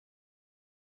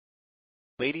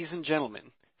Ladies and gentlemen,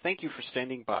 thank you for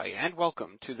standing by and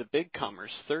welcome to the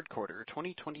BigCommerce third quarter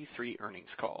 2023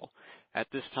 earnings call. At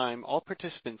this time, all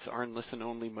participants are in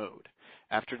listen-only mode.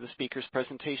 After the speaker's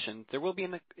presentation, there will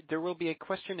be a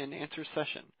question and answer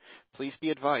session. Please be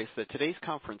advised that today's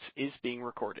conference is being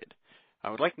recorded.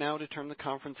 I would like now to turn the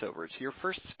conference over to your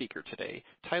first speaker today,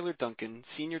 Tyler Duncan,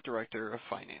 Senior Director of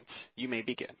Finance. You may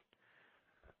begin.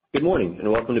 Good morning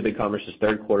and welcome to BigCommerce's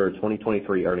third quarter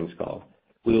 2023 earnings call.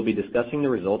 We will be discussing the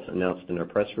results announced in our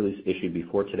press release issued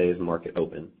before today's market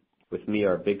open. With me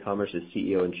are BigCommerce's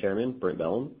CEO and Chairman, Brent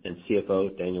Bellm, and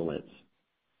CFO, Daniel Lentz.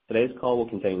 Today's call will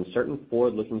contain certain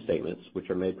forward-looking statements which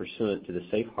are made pursuant to the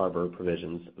Safe Harbor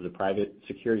provisions of the Private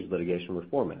Securities Litigation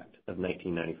Reform Act of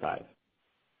 1995.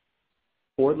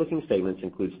 Forward-looking statements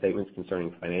include statements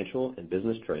concerning financial and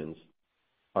business trends,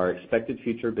 our expected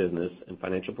future business and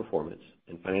financial performance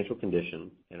and financial condition,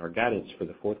 and our guidance for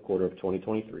the fourth quarter of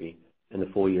 2023 and the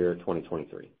full year of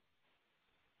 2023.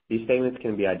 These statements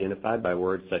can be identified by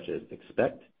words such as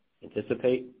expect,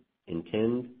 anticipate,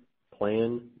 intend,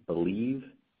 plan, believe,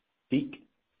 seek,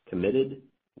 committed,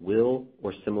 will,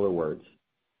 or similar words.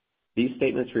 These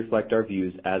statements reflect our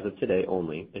views as of today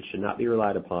only and should not be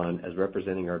relied upon as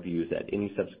representing our views at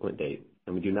any subsequent date,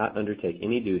 and we do not undertake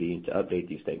any duty to update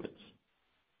these statements.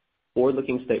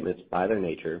 Forward-looking statements, by their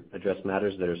nature, address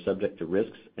matters that are subject to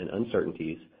risks and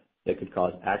uncertainties that could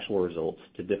cause actual results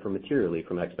to differ materially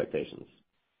from expectations.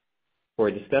 For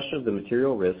a discussion of the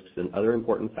material risks and other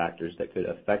important factors that could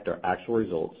affect our actual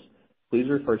results, please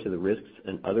refer to the risks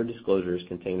and other disclosures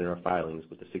contained in our filings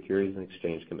with the Securities and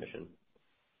Exchange Commission.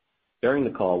 During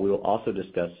the call, we will also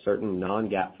discuss certain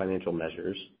non-GAAP financial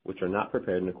measures which are not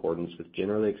prepared in accordance with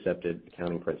generally accepted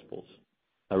accounting principles.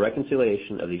 A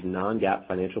reconciliation of these non-GAAP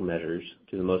financial measures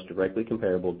to the most directly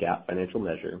comparable GAAP financial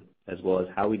measure, as well as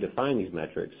how we define these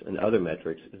metrics and other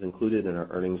metrics, is included in our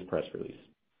earnings press release,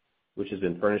 which has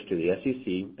been furnished to the SEC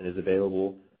and is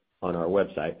available on our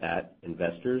website at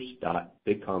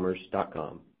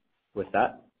investors.bigcommerce.com. With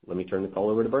that, let me turn the call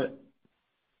over to Brent.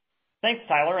 Thanks,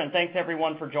 Tyler, and thanks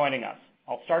everyone for joining us.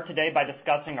 I'll start today by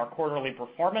discussing our quarterly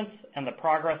performance and the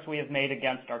progress we have made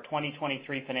against our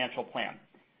 2023 financial plan.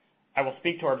 I will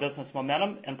speak to our business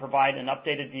momentum and provide an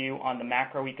updated view on the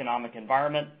macroeconomic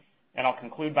environment, and I'll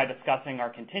conclude by discussing our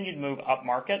continued move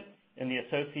upmarket and the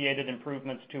associated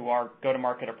improvements to our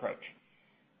go-to-market approach.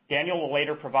 Daniel will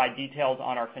later provide details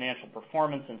on our financial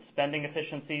performance and spending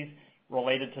efficiencies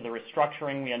related to the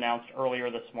restructuring we announced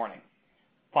earlier this morning.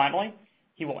 Finally,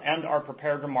 he will end our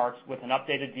prepared remarks with an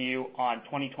updated view on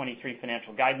 2023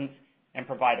 financial guidance and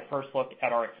provide a first look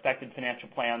at our expected financial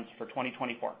plans for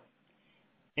 2024.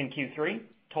 In Q3,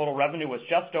 total revenue was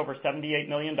just over $78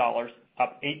 million,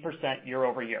 up 8% year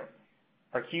over year.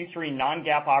 Our Q3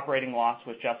 non-GAAP operating loss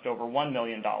was just over $1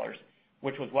 million,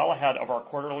 which was well ahead of our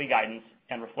quarterly guidance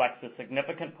and reflects the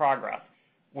significant progress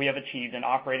we have achieved in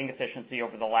operating efficiency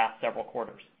over the last several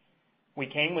quarters. We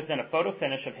came within a photo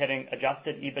finish of hitting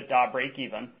adjusted EBITDA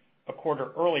break-even a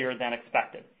quarter earlier than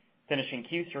expected, finishing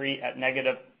Q3 at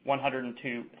negative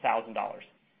 $102,000.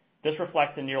 This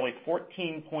reflects a nearly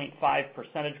 14.5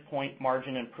 percentage point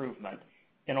margin improvement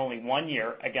in only 1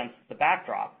 year against the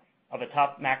backdrop of a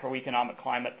tough macroeconomic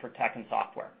climate for tech and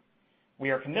software. We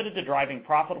are committed to driving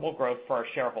profitable growth for our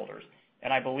shareholders,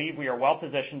 and I believe we are well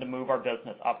positioned to move our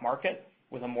business upmarket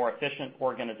with a more efficient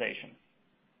organization.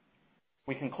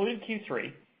 We concluded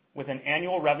Q3 with an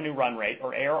annual revenue run rate,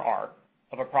 or ARR,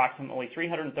 of approximately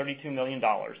 $332 million,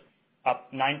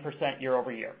 up 9% year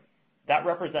over year. That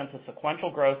represents a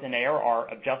sequential growth in ARR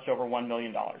of just over $1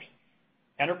 million.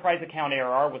 Enterprise account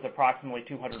ARR was approximately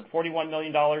 $241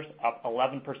 million, up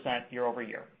 11% year over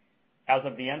year. As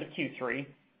of the end of Q3,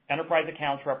 enterprise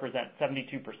accounts represent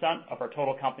 72% of our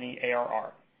total company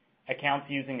ARR. Accounts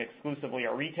using exclusively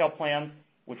our retail plans,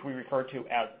 which we refer to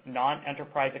as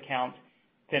non-enterprise accounts,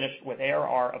 finished with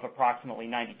ARR of approximately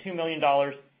 $92 million,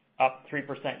 up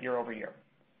 3% year over year.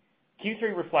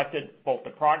 Q3 reflected both the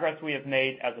progress we have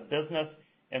made as a business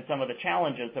and some of the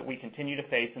challenges that we continue to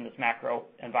face in this macro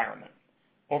environment.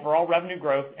 Overall revenue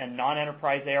growth and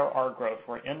non-enterprise ARR growth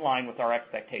were in line with our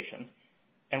expectations,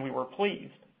 and we were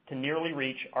pleased to nearly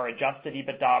reach our adjusted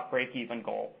EBITDA break-even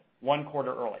goal 1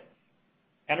 quarter early.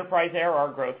 Enterprise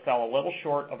ARR growth fell a little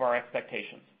short of our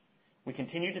expectations. We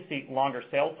continue to see longer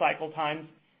sales cycle times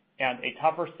and a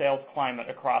tougher sales climate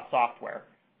across software,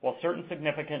 while certain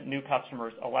significant new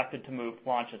customers elected to move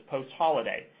launches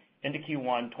post-holiday into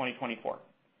Q1 2024.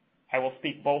 I will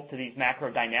speak both to these macro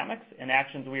dynamics and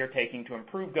actions we are taking to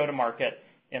improve go-to-market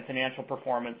and financial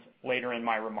performance later in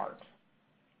my remarks.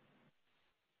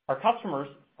 Our customers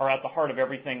are at the heart of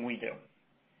everything we do.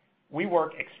 We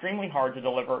work extremely hard to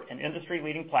deliver an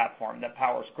industry-leading platform that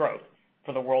powers growth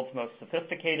for the world's most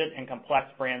sophisticated and complex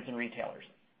brands and retailers.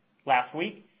 Last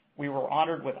week, we were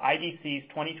honored with IDC's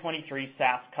 2023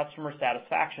 SaaS Customer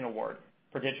Satisfaction Award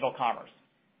for digital commerce.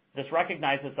 This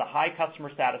recognizes the high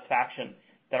customer satisfaction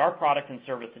that our product and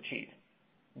service achieve.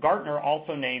 Gartner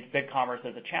also named BigCommerce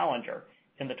as a challenger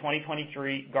in the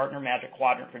 2023 Gartner Magic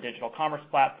Quadrant for Digital Commerce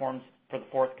Platforms for the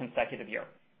fourth consecutive year.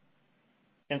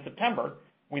 In September,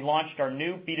 we launched our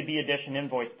new B2B Edition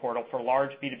invoice portal for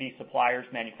large B2B suppliers,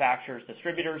 manufacturers,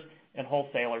 distributors, and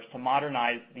wholesalers to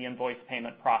modernize the invoice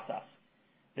payment process.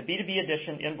 The B2B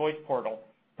Edition invoice portal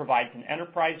provides an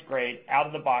enterprise-grade,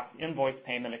 out-of-the-box invoice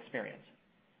payment experience.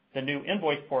 The new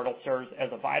invoice portal serves as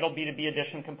a vital B2B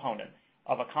Edition component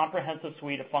of a comprehensive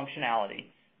suite of functionality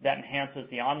that enhances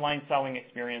the online selling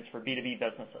experience for B2B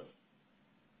businesses.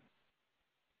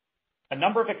 A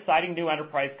number of exciting new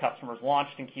enterprise customers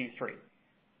launched in Q3.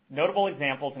 Notable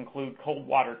examples include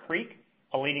Coldwater Creek,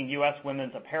 a leading U.S.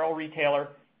 women's apparel retailer,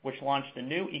 which launched a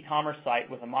new e-commerce site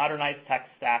with a modernized tech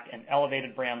stack and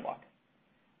elevated brand look.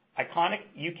 Iconic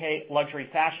UK luxury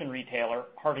fashion retailer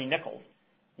Harvey Nichols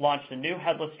launched a new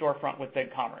headless storefront with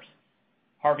BigCommerce.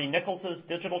 Harvey Nichols'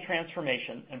 digital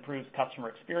transformation improves customer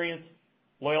experience,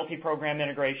 loyalty program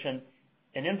integration,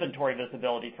 and inventory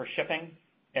visibility for shipping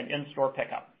and in-store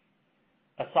pickup.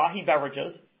 Asahi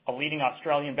Beverages, a leading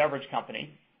Australian beverage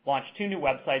company, launched 2 new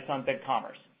websites on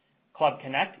BigCommerce. Club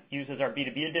Connect uses our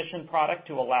B2B Edition product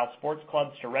to allow sports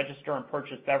clubs to register and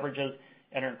purchase beverages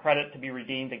and earn credit to be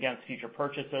redeemed against future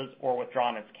purchases or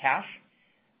withdrawn as cash.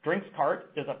 Drinks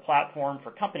Cart is a platform for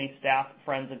company staff,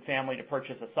 friends, and family to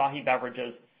purchase Asahi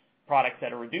Beverages products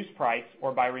at a reduced price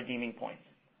or by redeeming points.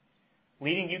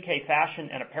 Leading UK fashion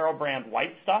and apparel brand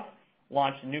White Stuff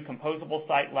launched a new composable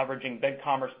site leveraging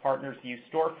BigCommerce partners View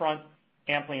Storefront,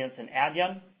 Amplience, and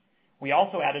Adyen. We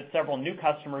also added several new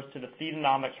customers to the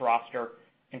Feedonomics roster,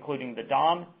 including The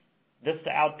Dom, Vista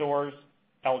Outdoors,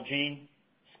 LG,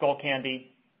 Skullcandy,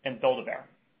 and Build-A-Bear.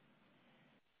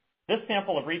 This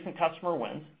sample of recent customer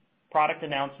wins, product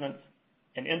announcements,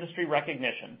 and industry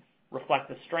recognition reflect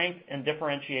the strength and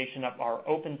differentiation of our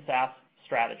open SaaS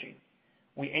strategy.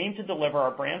 We aim to deliver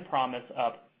our brand promise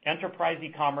of enterprise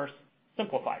e-commerce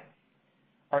simplified.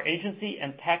 Our agency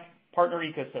and tech partner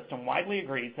ecosystem widely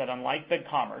agrees that unlike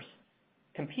BigCommerce,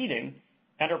 competing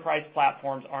enterprise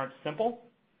platforms aren't simple,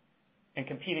 and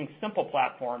competing simple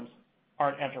platforms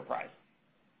aren't enterprise.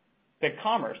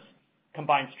 BigCommerce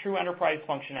combines true enterprise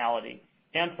functionality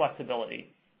and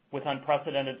flexibility with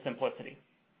unprecedented simplicity.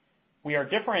 We are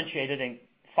differentiated in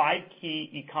 5 key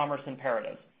e-commerce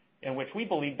imperatives in which we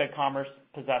believe BigCommerce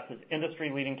possesses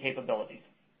industry-leading capabilities.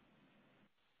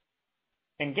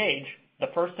 Engage, the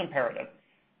first imperative,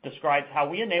 describes how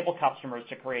we enable customers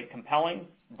to create compelling,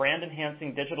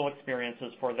 brand-enhancing digital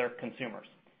experiences for their consumers.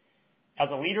 As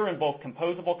a leader in both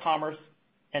composable commerce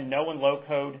and no and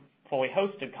low-code, fully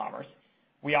hosted commerce,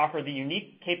 we offer the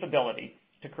unique capability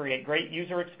to create great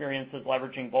user experiences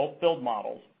leveraging both build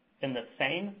models in the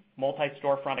same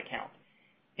multi-storefront account.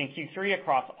 In Q3,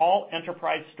 across all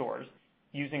enterprise stores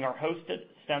using our hosted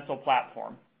Stencil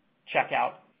platform,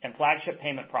 checkout, and flagship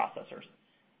payment processors,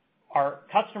 our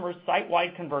customers'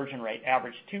 site-wide conversion rate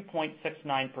averaged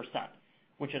 2.69%,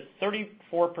 which is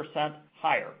 34%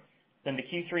 higher than the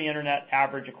Q3 Internet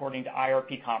average according to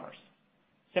IRP Commerce.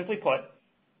 Simply put,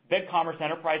 BigCommerce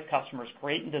enterprise customers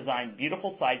create and design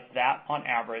beautiful sites that, on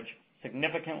average,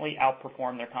 significantly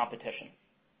outperform their competition.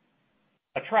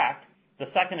 Attract, the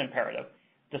second imperative,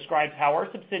 describes how our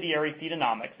subsidiary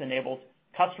Feedonomics enables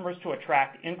customers to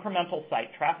attract incremental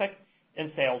site traffic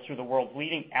and sales through the world's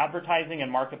leading advertising and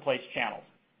marketplace channels.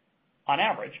 On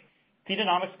average,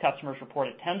 Feedonomics customers report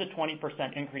a 10 to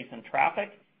 20% increase in traffic,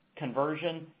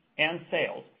 conversion, and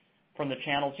sales from the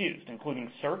channels used, including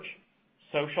search,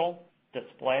 social,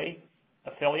 display,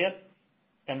 affiliate,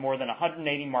 and more than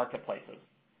 180 marketplaces.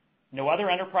 No other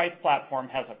enterprise platform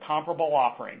has a comparable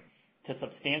offering to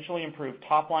substantially improve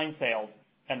top-line sales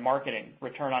and marketing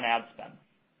return on ad spend.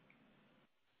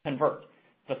 Convert,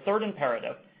 the third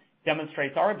imperative,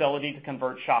 demonstrates our ability to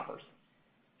convert shoppers.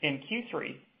 In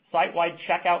Q3, site-wide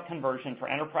checkout conversion for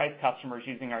enterprise customers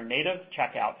using our native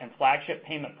checkout and flagship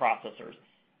payment processors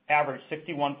averaged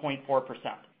 61.4%.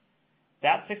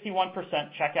 That 61%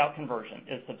 checkout conversion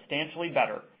is substantially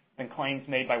better than claims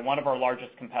made by one of our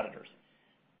largest competitors.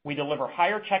 We deliver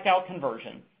higher checkout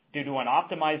conversion due to an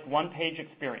optimized one-page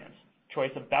experience,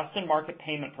 choice of best-in-market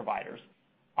payment providers,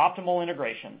 optimal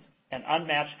integrations, and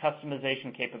unmatched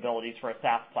customization capabilities for a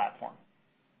SaaS platform.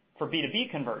 For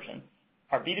B2B conversion,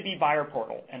 our B2B buyer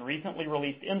portal and recently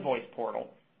released invoice portal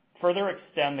further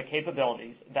extend the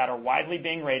capabilities that are widely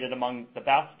being rated among the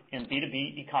best in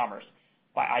B2B e-commerce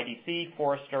by IDC,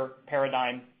 Forrester,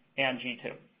 Paradigm, and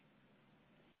G2.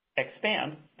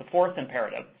 Expand, the fourth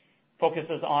imperative,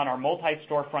 focuses on our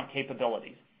multi-storefront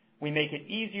capabilities. We make it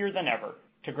easier than ever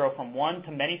to grow from one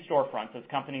to many storefronts as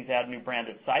companies add new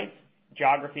branded sites,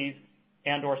 geographies,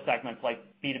 and/or segments like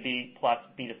B2B plus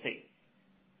B2C.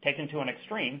 Taken to an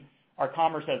extreme, our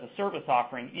Commerce as a Service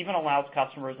offering even allows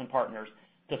customers and partners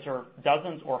to serve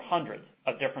dozens or hundreds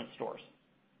of different stores.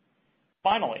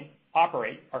 Finally,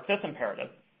 Operate, our fifth imperative,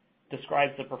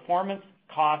 describes the performance,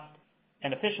 cost,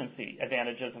 and efficiency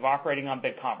advantages of operating on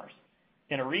BigCommerce.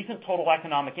 In a recent Total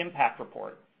Economic Impact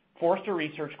report, Forrester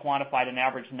Research quantified an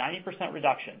average 90%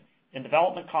 reduction in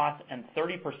development costs and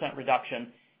 30%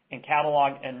 reduction in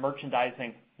catalog and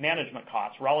merchandising management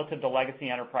costs relative to legacy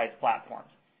enterprise platforms.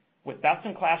 With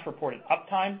best-in-class reported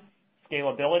uptime,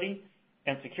 scalability,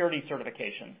 and security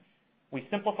certifications, we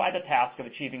simplify the task of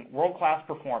achieving world-class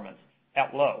performance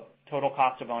at low total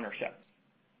cost of ownership.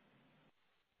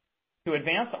 To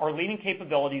advance our leading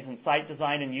capabilities in site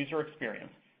design and user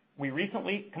experience, we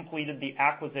recently completed the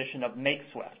acquisition of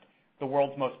Makeswift, the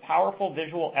world's most powerful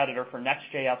visual editor for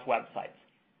Next.js websites.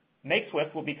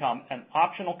 Makeswift will become an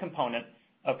optional component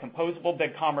of composable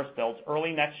BigCommerce builds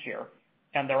early next year,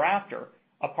 and thereafter,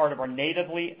 a part of our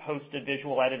natively hosted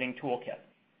visual editing toolkit.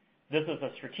 This is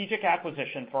a strategic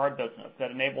acquisition for our business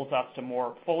that enables us to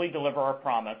more fully deliver our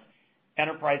promise,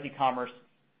 enterprise e-commerce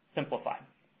simplified.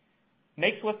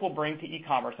 Makeswift will bring to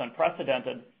e-commerce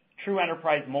unprecedented, true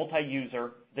enterprise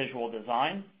multi-user visual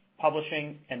design,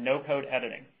 publishing, and no-code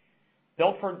editing.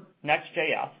 Built for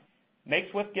Next.js,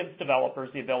 Makeswift gives developers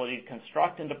the ability to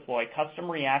construct and deploy custom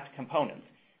React components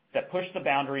that push the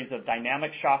boundaries of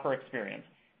dynamic shopper experience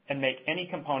and make any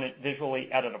component visually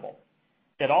editable.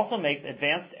 It also makes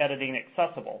advanced editing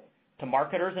accessible to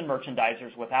marketers and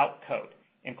merchandisers without code,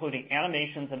 including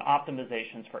animations and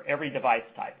optimizations for every device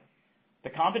type. The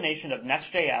combination of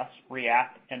Next.js,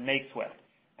 React, and Makeswift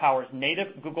powers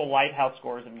native Google Lighthouse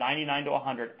scores of 99 to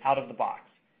 100 out of the box.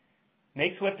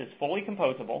 Makeswift is fully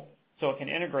composable, so it can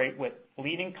integrate with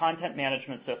leading content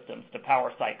management systems to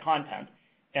power site content,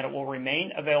 and it will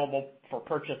remain available for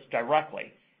purchase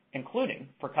directly, including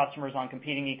for customers on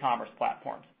competing e-commerce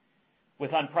platforms.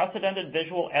 With unprecedented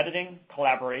visual editing,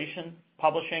 collaboration,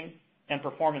 publishing, and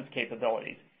performance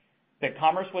capabilities,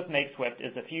 BigCommerce with Makeswift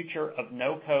is the future of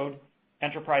no-code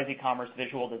enterprise e-commerce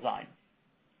visual design.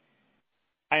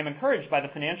 I am encouraged by the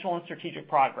financial and strategic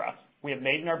progress we have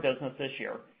made in our business this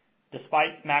year,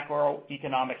 despite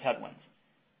macroeconomic headwinds.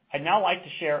 I'd now like to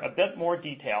share a bit more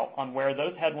detail on where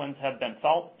those headwinds have been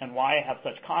felt and why I have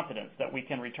such confidence that we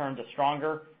can return to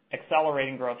stronger,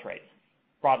 accelerating growth rates.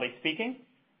 Broadly speaking,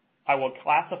 I will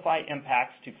classify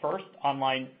impacts to first,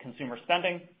 online consumer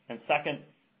spending, and second,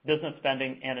 business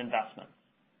spending and investment.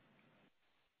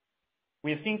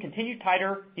 We have seen continued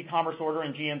tighter e-commerce order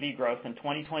and GMV growth in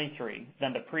 2023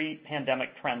 than the pre-pandemic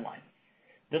trend line.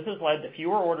 This has led to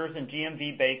fewer orders and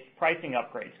GMV-based pricing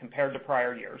upgrades compared to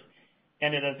prior years,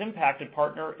 and it has impacted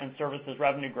partner and services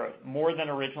revenue growth more than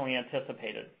originally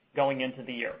anticipated going into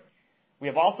the year. We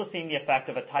have also seen the effect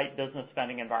of a tight business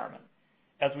spending environment.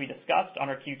 As we discussed on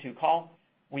our Q2 call,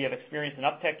 we have experienced an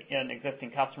uptick in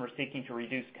existing customers seeking to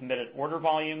reduce committed order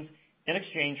volumes in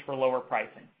exchange for lower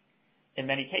pricing. In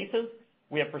many cases,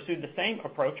 we have pursued the same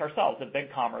approach ourselves at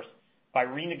BigCommerce by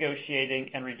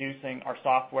renegotiating and reducing our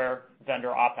software vendor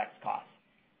OpEx costs.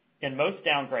 In most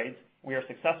downgrades, we are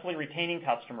successfully retaining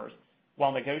customers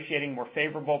while negotiating more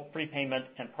favorable prepayment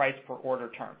and price per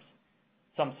order terms.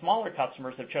 Some smaller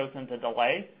customers have chosen to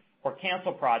delay or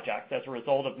cancel projects as a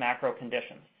result of macro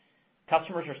conditions.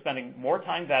 Customers are spending more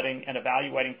time vetting and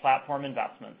evaluating platform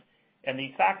investments, and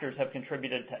these factors have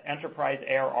contributed to enterprise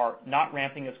ARR not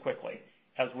ramping as quickly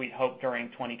as we'd hoped during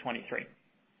 2023.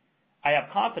 I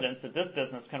have confidence that this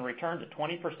business can return to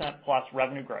 20% plus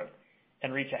revenue growth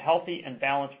and reach a healthy and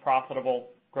balanced profitable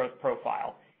growth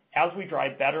profile as we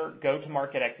drive better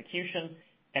go-to-market execution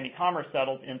and e-commerce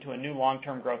settles into a new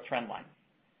long-term growth trend line.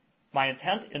 My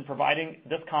intent in providing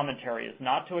this commentary is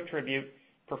not to attribute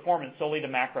performance solely to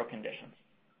macro conditions.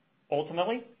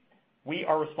 Ultimately, we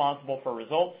are responsible for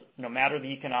results no matter the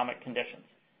economic conditions.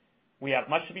 We have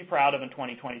much to be proud of in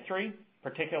 2023,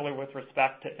 particularly with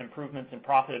respect to improvements in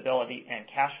profitability and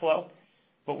cash flow,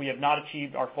 but we have not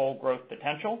achieved our full growth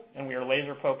potential, and we are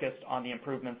laser-focused on the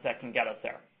improvements that can get us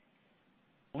there.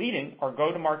 Leading our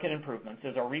go-to-market improvements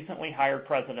is our recently hired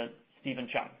president, Stephen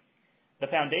Chung. The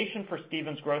foundation for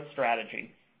Stephen's growth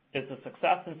strategy is the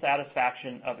success and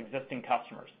satisfaction of existing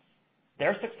customers.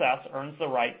 Their success earns the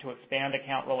right to expand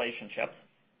account relationships,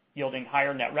 yielding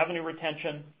higher net revenue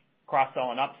retention,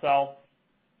 cross-sell and upsell,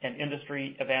 and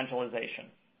industry evangelization.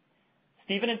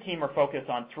 Stephen and team are focused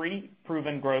on 3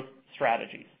 proven growth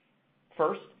strategies.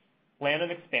 First, land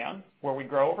and expand, where we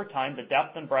grow over time the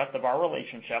depth and breadth of our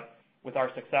relationship with our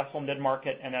successful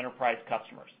mid-market and enterprise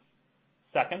customers.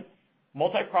 Second,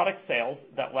 multi-product sales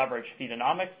that leverage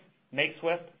Feedonomics,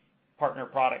 Makeswift, partner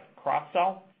product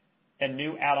cross-sell, and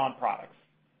new add-on products.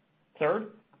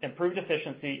 Third, improved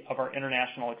efficiency of our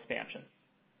international expansion.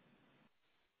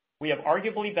 We have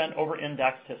arguably been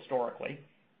over-indexed historically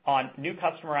on new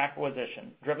customer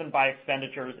acquisition driven by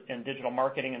expenditures in digital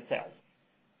marketing and sales.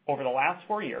 Over the last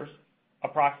 4 years,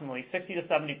 approximately 60 to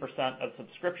 70% of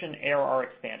subscription ARR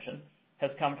expansion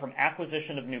has come from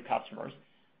acquisition of new customers,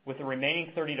 with the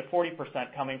remaining 30 to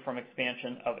 40% coming from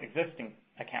expansion of existing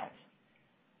accounts.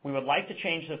 We would like to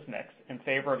change this mix in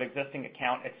favor of existing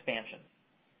account expansion.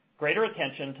 Greater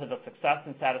attention to the success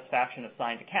and satisfaction of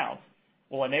signed accounts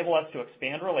will enable us to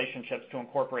expand relationships to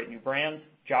incorporate new brands,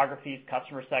 geographies,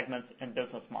 customer segments, and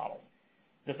business models.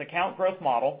 This account growth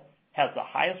model has the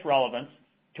highest relevance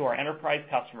to our enterprise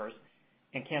customers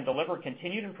and can deliver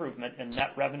continued improvement in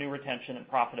net revenue retention and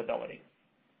profitability.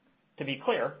 To be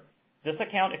clear, this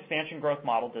account expansion growth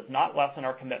model does not lessen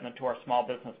our commitment to our small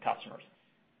business customers.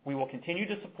 We will continue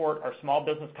to support our small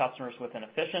business customers with an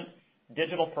efficient,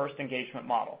 digital-first engagement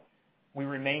model. We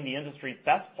remain the industry's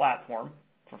best platform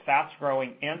for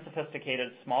fast-growing and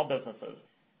sophisticated small businesses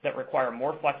that require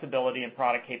more flexibility and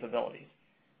product capabilities.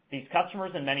 These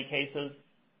customers, in many cases,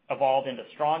 evolve into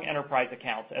strong enterprise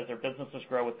accounts as their businesses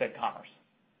grow with BigCommerce.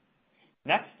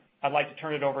 Next, I'd like to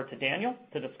turn it over to Daniel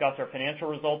to discuss our financial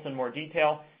results in more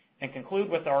detail and conclude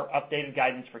with our updated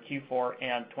guidance for Q4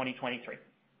 and 2023.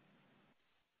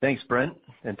 Thanks, Brent,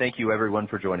 and thank you everyone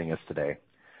for joining us today.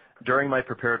 During my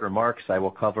prepared remarks, I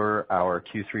will cover our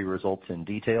Q3 results in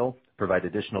detail, provide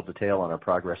additional detail on our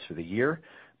progress for the year,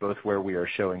 both where we are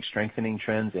showing strengthening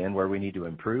trends and where we need to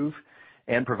improve,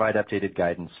 and provide updated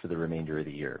guidance for the remainder of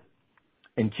the year.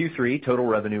 In Q3, total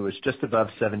revenue was just above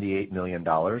 $78 million,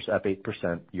 up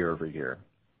 8% year over year.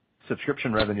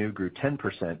 Subscription revenue grew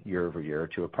 10% year over year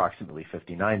to approximately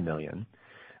 $59 million,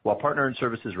 while partner and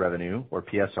services revenue, or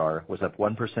PSR, was up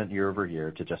 1% year over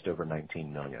year to just over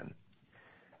 $19 million.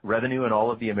 Revenue in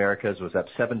all of the Americas was up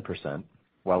 7%,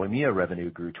 while EMEA revenue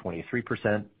grew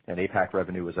 23% and APAC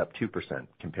revenue was up 2%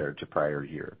 compared to prior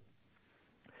year.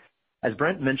 As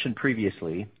Brent mentioned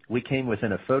previously, we came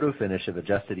within a photo finish of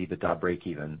adjusted EBITDA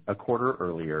breakeven a quarter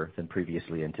earlier than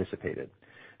previously anticipated,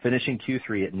 finishing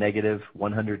Q3 at negative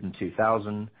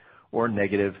 $102,000 or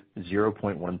negative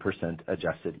 0.1%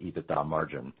 adjusted EBITDA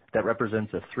margin. That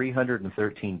represents a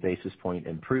 313 basis point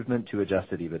improvement to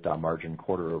adjusted EBITDA margin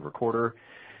quarter over quarter,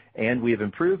 and we have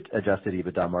improved adjusted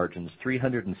EBITDA margins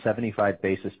 375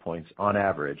 basis points on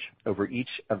average over each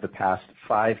of the past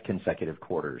 5 consecutive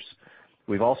quarters.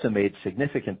 We've also made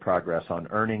significant progress on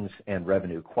earnings and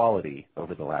revenue quality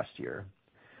over the last year.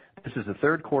 This is the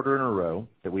 3rd quarter in a row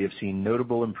that we have seen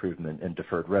notable improvement in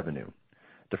deferred revenue.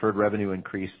 Deferred revenue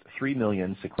increased $3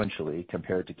 million sequentially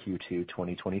compared to Q2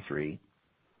 2023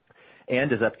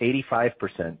 and is up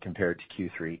 85% compared to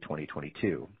Q3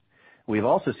 2022. We've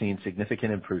also seen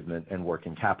significant improvement in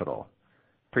working capital.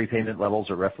 Prepayment levels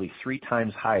are roughly 3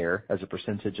 times higher as a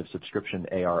percentage of subscription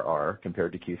ARR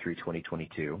compared to Q3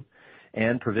 2022,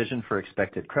 and provision for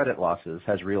expected credit losses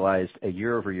has realized a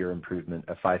year-over-year improvement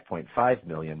of $5.5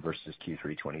 million versus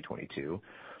Q3 2022,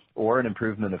 or an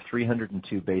improvement of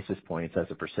 302 basis points as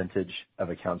a percentage of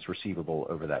accounts receivable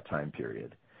over that time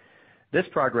period. This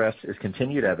progress is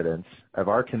continued evidence of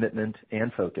our commitment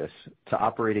and focus to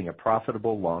operating a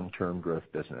profitable long-term growth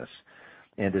business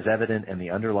and is evident in the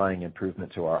underlying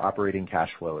improvement to our operating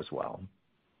cash flow as well.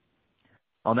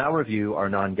 I'll now review our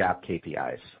non-GAAP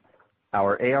KPIs.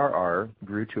 Our ARR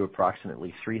grew to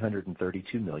approximately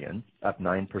 $332 million, up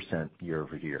 9% year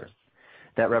over year.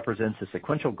 That represents a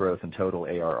sequential growth in total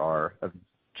ARR of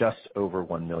just over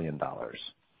 $1 million.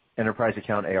 Enterprise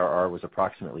account ARR was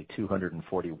approximately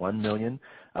 $241 million,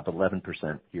 up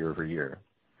 11% year over year.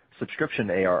 Subscription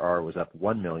ARR was up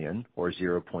 $1 million, or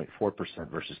 0.4%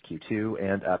 versus Q2,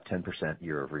 and up 10%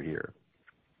 year over year.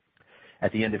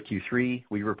 At the end of Q3,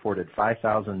 we reported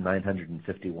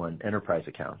 5,951 enterprise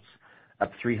accounts,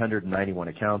 up 391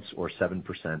 accounts, or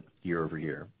 7% year over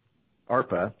year.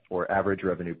 ARPA, or average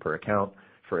revenue per account,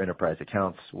 for enterprise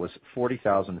accounts was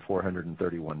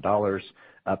 $40,431,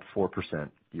 up 4%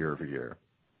 year over year.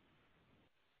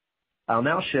 I'll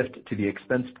now shift to the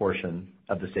expense portion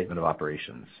of the statement of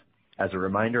operations. As a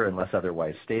reminder, unless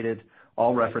otherwise stated,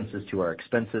 all references to our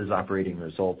expenses, operating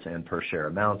results, and per share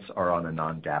amounts are on a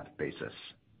non-GAAP basis.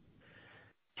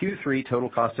 Q3 total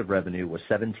cost of revenue was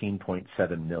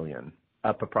 $17.7 million,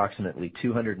 up approximately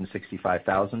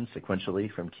 $265,000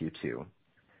 sequentially from Q2.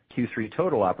 Q3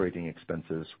 total operating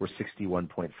expenses were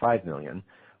 $61.5 million,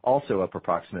 also up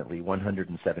approximately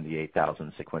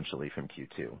 $178,000 sequentially from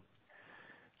Q2.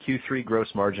 Q3 gross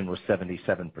margin was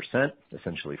 77%,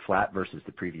 essentially flat versus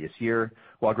the previous year,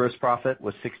 while gross profit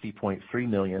was $60.3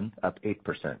 million, up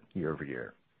 8%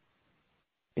 year-over-year.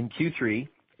 In Q3,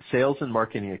 sales and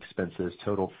marketing expenses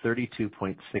totaled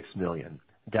 $32.6 million,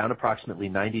 down approximately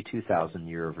 $92,000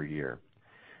 year-over-year.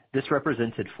 This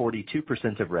represented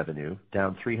 42% of revenue,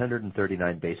 down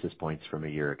 339 basis points from a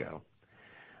year ago.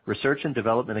 Research and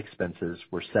development expenses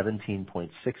were $17.6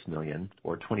 million,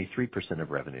 or 23%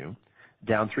 of revenue,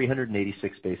 down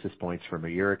 386 basis points from a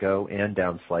year ago and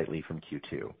down slightly from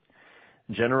Q2.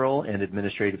 General and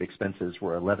administrative expenses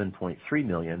were $11.3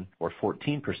 million, or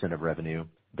 14% of revenue,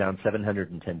 down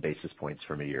 710 basis points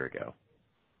from a year ago.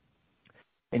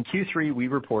 In Q3, we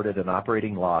reported an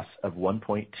operating loss of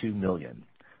 $1.2 million,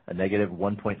 a negative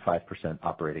 1.5%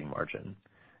 operating margin.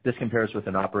 This compares with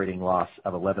an operating loss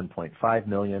of $11.5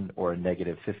 million, or a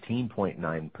negative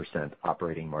 15.9%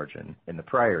 operating margin in the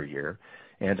prior year,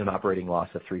 and an operating loss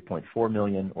of $3.4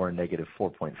 million, or a negative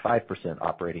 4.5%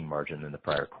 operating margin in the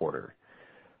prior quarter.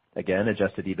 Again,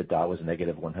 adjusted EBITDA was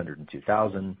negative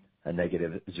 $102,000, a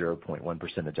negative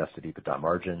 0.1% adjusted EBITDA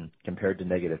margin, compared to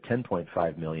negative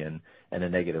 $10.5 million and a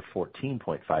negative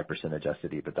 14.5%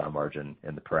 adjusted EBITDA margin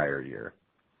in the prior year.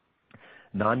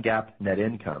 Non-GAAP net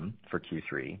income for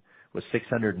Q3 was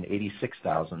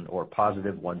 $686,000, or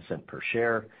positive 1 cent per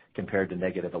share, compared to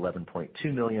negative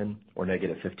 $11.2 million, or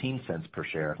negative 15 cents per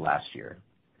share last year.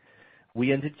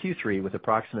 We ended Q3 with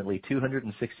approximately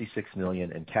 $266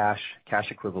 million in cash, cash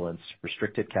equivalents,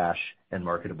 restricted cash, and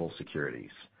marketable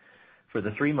securities. For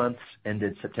the 3 months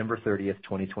ended September 30th,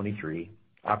 2023,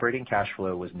 operating cash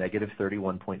flow was negative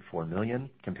 $31.4 million,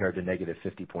 compared to negative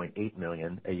 $50.8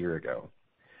 million a year ago.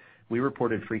 We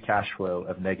reported free cash flow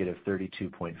of negative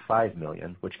 $32.5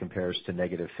 million, which compares to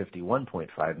negative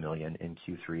 $51.5 million in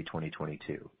Q3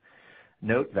 2022.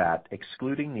 Note that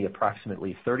excluding the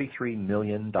approximately $33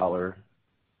 million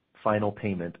final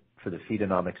payment for the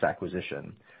Feedonomics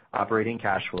acquisition, operating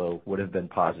cash flow would have been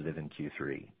positive in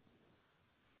Q3.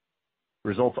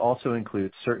 Results also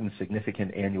include certain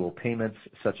significant annual payments,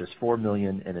 such as $4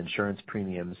 million in insurance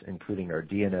premiums, including our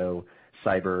D&O,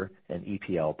 cyber, and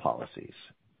EPL policies.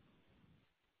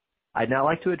 I'd now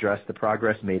like to address the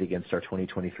progress made against our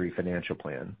 2023 financial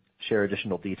plan, share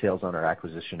additional details on our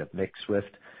acquisition of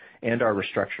Makeswift and our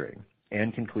restructuring,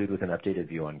 and conclude with an updated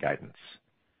view on guidance.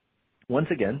 Once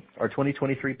again, our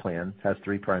 2023 plan has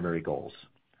 3 primary goals.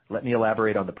 Let me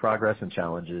elaborate on the progress and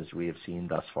challenges we have seen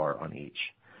thus far on each.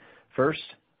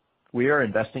 First, we are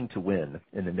investing to win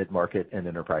in the mid-market and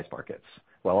enterprise markets,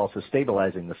 while also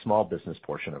stabilizing the small business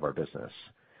portion of our business.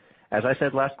 As I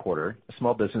said last quarter,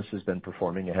 small business has been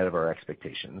performing ahead of our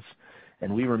expectations,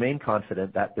 and we remain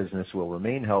confident that business will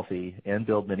remain healthy and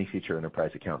build many future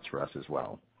enterprise accounts for us as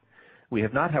well. We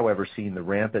have not, however, seen the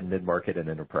ramp in mid-market and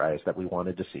enterprise that we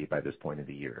wanted to see by this point of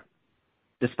the year.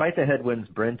 Despite the headwinds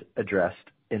Brent addressed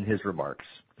in his remarks,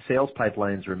 sales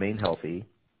pipelines remain healthy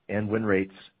and win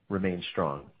rates remain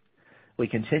strong. We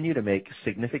continue to make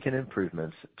significant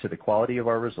improvements to the quality of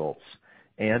our results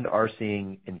and are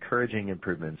seeing encouraging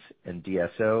improvements in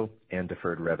DSO and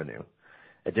deferred revenue.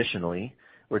 Additionally,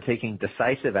 we're taking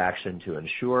decisive action to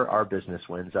ensure our business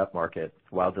wins upmarket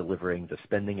while delivering the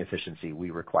spending efficiency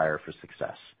we require for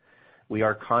success. We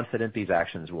are confident these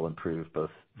actions will improve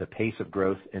both the pace of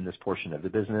growth in this portion of the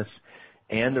business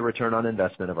and the return on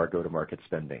investment of our go-to-market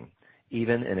spending,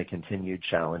 even in a continued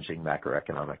challenging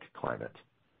macroeconomic climate.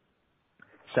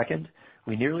 Second,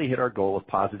 we nearly hit our goal of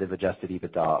positive adjusted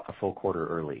EBITDA a full quarter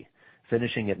early,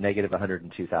 finishing at negative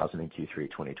 $102,000 in Q3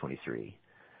 2023.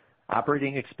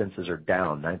 Operating expenses are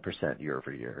down 9% year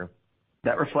over year.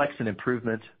 That reflects an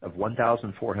improvement of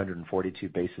 1,442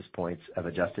 basis points of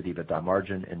adjusted EBITDA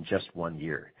margin in just 1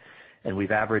 year, and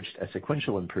we've averaged a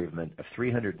sequential improvement of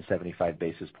 375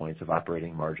 basis points of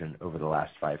operating margin over the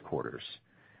last 5 quarters.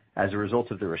 As a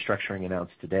result of the restructuring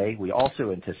announced today, we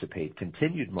also anticipate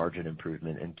continued margin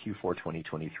improvement in Q4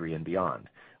 2023 and beyond,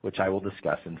 which I will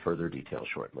discuss in further detail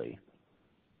shortly.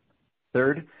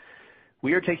 Third,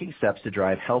 we are taking steps to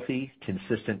drive healthy,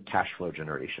 consistent cash flow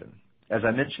generation. As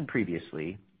I mentioned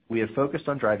previously, we have focused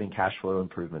on driving cash flow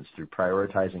improvements through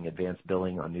prioritizing advanced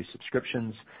billing on new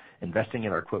subscriptions, investing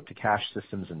in our quote-to-cash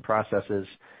systems and processes,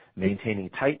 maintaining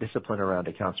tight discipline around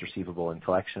accounts receivable and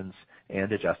collections,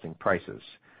 and adjusting prices.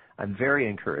 I'm very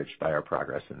encouraged by our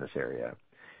progress in this area.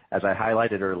 As I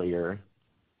highlighted earlier,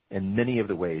 in many of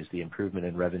the ways the improvement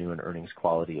in revenue and earnings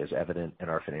quality is evident in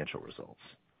our financial results.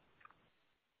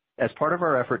 As part of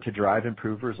our effort to drive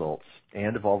improved results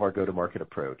and evolve our go-to-market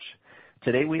approach,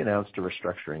 today we announced a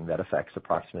restructuring that affects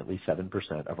approximately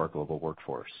 7% of our global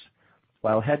workforce.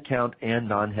 While headcount and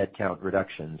non-headcount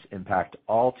reductions impact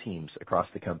all teams across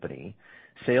the company,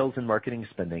 sales and marketing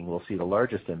spending will see the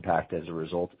largest impact as a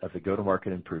result of the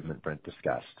go-to-market improvement Brent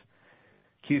discussed.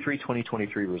 Q3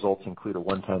 2023 results include a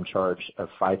one-time charge of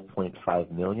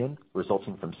 $5.5 million,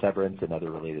 resulting from severance and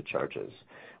other related charges.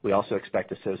 We also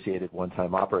expect associated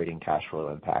one-time operating cash flow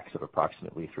impacts of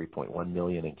approximately $3.1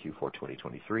 million in Q4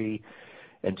 2023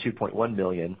 and $2.1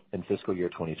 million in fiscal year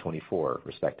 2024,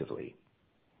 respectively.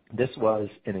 This was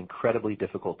an incredibly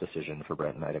difficult decision for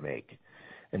Brent and I to make,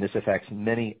 and this affects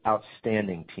many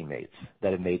outstanding teammates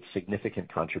that have made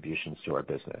significant contributions to our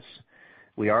business.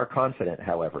 We are confident,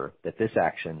 however, that this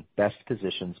action best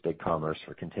positions BigCommerce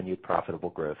for continued profitable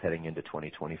growth heading into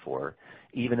 2024,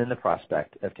 even in the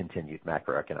prospect of continued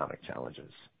macroeconomic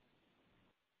challenges.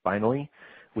 Finally,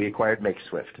 we acquired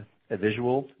Makeswift, a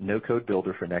visual no-code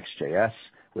builder for Next.js,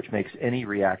 which makes any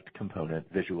React component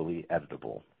visually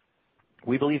editable.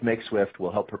 We believe Makeswift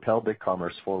will help propel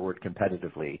BigCommerce forward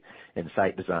competitively in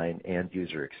site design and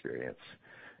user experience.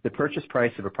 The purchase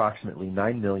price of approximately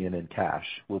 $9 million in cash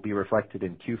will be reflected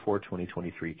in Q4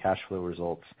 2023 cash flow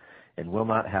results and will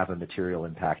not have a material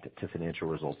impact to financial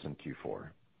results in Q4.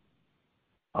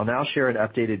 I'll now share an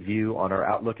updated view on our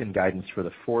outlook and guidance for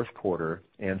the fourth quarter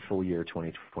and full year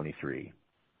 2023.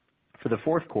 For the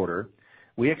fourth quarter,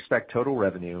 we expect total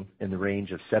revenue in the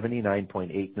range of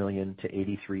 $79.8 million to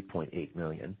 $83.8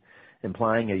 million,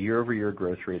 implying a year-over-year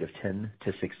growth rate of 10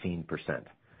 to 16%.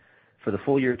 For the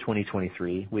full year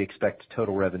 2023, we expect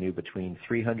total revenue between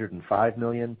 $305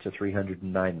 million to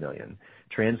 $309 million,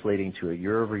 translating to a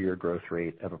year-over-year growth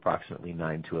rate of approximately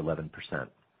 9 to 11%.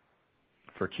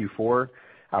 For Q4,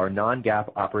 our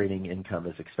non-GAAP operating income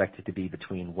is expected to be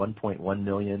between $1.1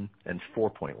 million and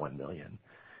 $4.1 million.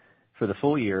 For the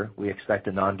full year, we expect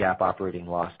a non-GAAP operating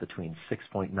loss between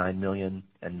 $6.9 million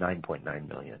and $9.9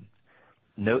 million.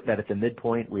 Note that at the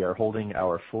midpoint, we are holding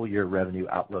our full-year revenue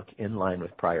outlook in line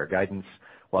with prior guidance,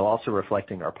 while also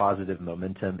reflecting our positive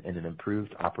momentum in an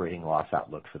improved operating loss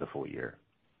outlook for the full year.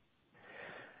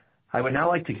 I would now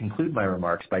like to conclude my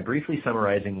remarks by briefly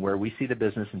summarizing where we see the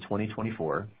business in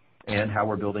 2024 and how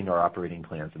we're building our operating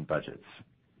plans and budgets.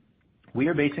 We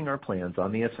are basing our plans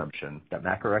on the assumption that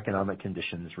macroeconomic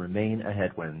conditions remain a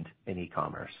headwind in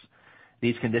e-commerce.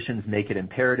 These conditions make it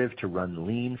imperative to run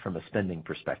lean from a spending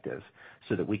perspective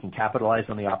so that we can capitalize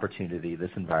on the opportunity this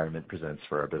environment presents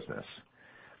for our business.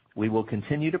 We will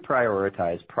continue to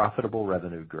prioritize profitable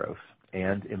revenue growth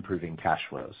and improving cash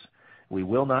flows. We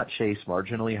will not chase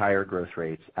marginally higher growth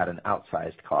rates at an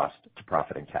outsized cost to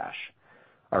profit and cash.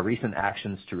 Our recent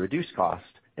actions to reduce cost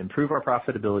improve our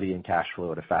profitability and cash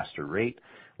flow at a faster rate,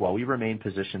 while we remain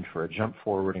positioned for a jump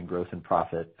forward in growth and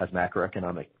profit as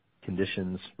macroeconomic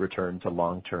conditions return to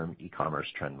long-term e-commerce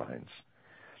trend lines.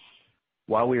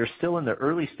 While we are still in the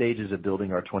early stages of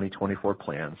building our 2024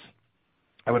 plans,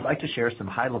 I would like to share some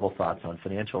high-level thoughts on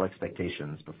financial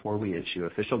expectations before we issue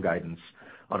official guidance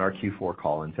on our Q4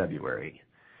 call in February.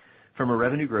 From a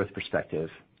revenue growth perspective,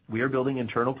 we are building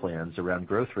internal plans around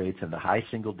growth rates in the high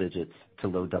single digits to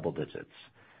low double digits.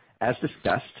 As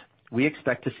discussed, we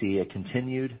expect to see a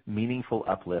continued meaningful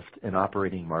uplift in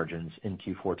operating margins in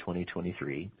Q4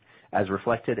 2023, as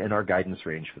reflected in our guidance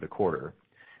range for the quarter.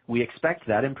 We expect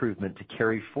that improvement to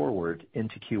carry forward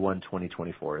into Q1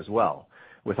 2024 as well,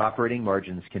 with operating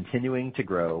margins continuing to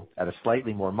grow at a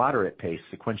slightly more moderate pace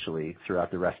sequentially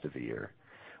throughout the rest of the year.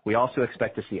 We also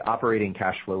expect to see operating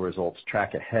cash flow results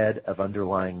track ahead of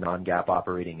underlying non-GAAP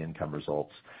operating income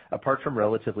results, apart from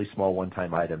relatively small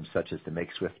one-time items such as the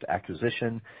Makeswift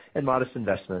acquisition and modest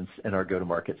investments in our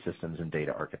go-to-market systems and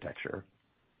data architecture.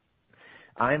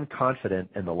 I am confident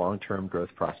in the long-term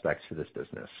growth prospects for this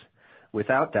business.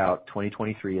 Without doubt,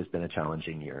 2023 has been a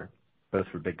challenging year, both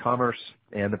for BigCommerce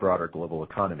and the broader global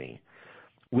economy.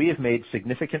 We have made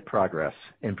significant progress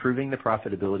improving the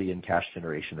profitability and cash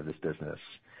generation of this business,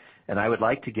 and I would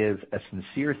like to give a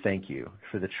sincere thank you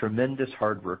for the tremendous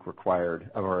hard work required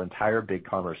of our entire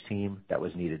BigCommerce team that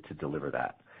was needed to deliver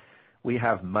that. We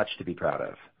have much to be proud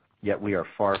of, yet we are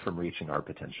far from reaching our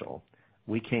potential.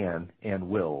 We can and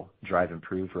will drive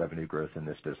improved revenue growth in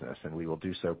this business, and we will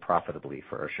do so profitably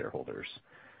for our shareholders.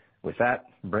 With that,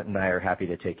 Brent and I are happy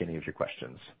to take any of your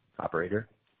questions. Operator?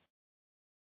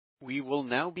 We will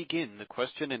now begin the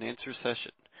question and answer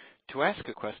session. To ask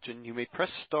a question, you may press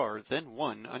star, then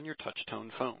one on your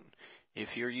touch-tone phone. If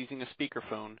you're using a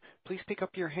speakerphone, please pick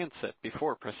up your handset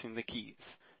before pressing the keys.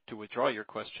 To withdraw your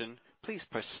question, please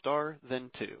press star then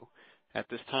 2. At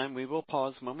this time, we will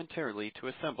pause momentarily to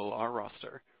assemble our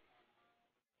roster.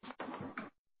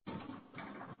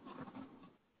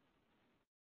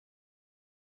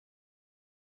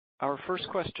 Our first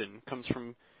question comes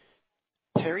from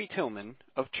Terry Tillman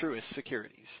of Truist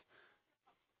Securities.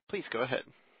 Please go ahead.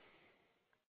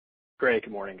 Great.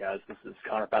 Good morning, guys. This is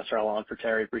Connor Passarella on for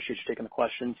Terry. Appreciate you taking the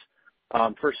questions.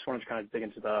 First, wanted to kind of dig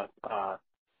into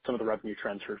some of the revenue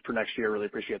trends for next year. Really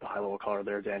appreciate the high-level color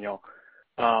there, Daniel.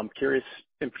 Curious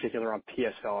in particular on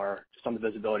PSR, just on the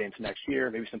visibility into next year,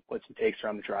 maybe some puts and takes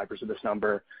around the drivers of this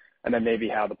number, and then maybe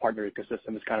how the partner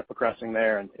ecosystem is kind of progressing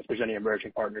there, and if there's any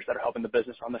emerging partners that are helping the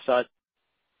business on this side.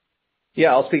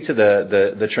 Yeah, I'll speak to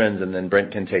the trends, and then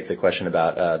Brent can take the question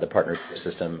about the partner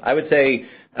system. I would say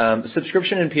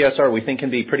subscription and PSR we think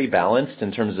can be pretty balanced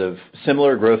in terms of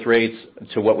similar growth rates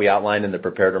to what we outlined in the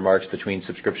prepared remarks between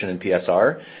subscription and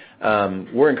PSR.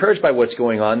 We're encouraged by what's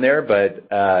going on there, but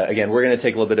again, we're going to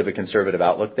take a little bit of a conservative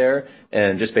outlook there,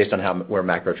 and just based on where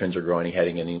macro trends are growing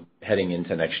heading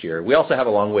into next year. We also have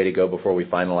a long way to go before we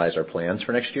finalize our plans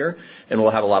for next year, and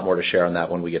we'll have a lot more to share on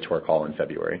that when we get to our call in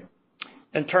February.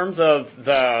 In terms of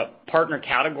the partner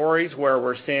categories where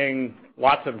we're seeing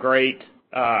lots of great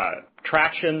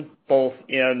traction, both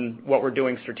in what we're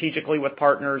doing strategically with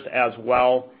partners as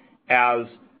well as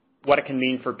what it can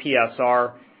mean for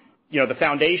PSR, the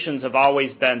foundations have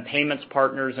always been payments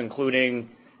partners, including,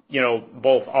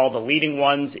 both all the leading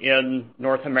ones in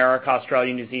North America,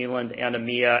 Australia, New Zealand, and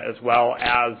EMEA, as well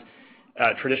as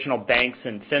traditional banks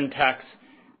and fintechs,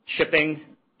 shipping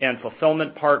and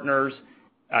fulfillment partners.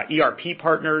 ERP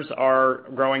partners are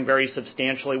growing very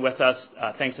substantially with us,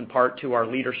 thanks in part to our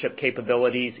leadership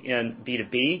capabilities in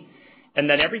B2B. And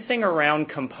then everything around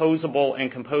composable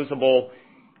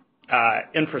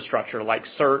infrastructure like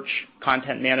search,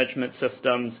 content management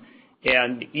systems,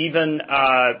 and even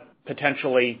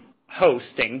potentially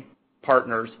hosting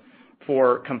partners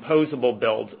for composable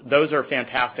builds. Those are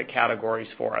fantastic categories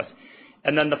for us.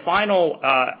 And then the final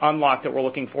unlock that we're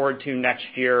looking forward to next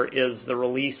year is the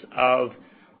release of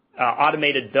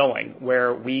automated billing,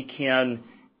 where we can,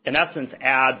 in essence,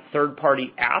 add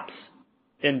third-party apps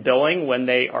in billing when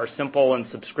they are simple and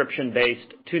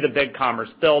subscription-based to the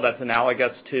BigCommerce bill. That's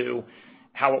analogous to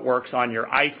how it works on your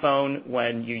iPhone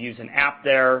when you use an app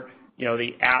there.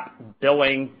 The app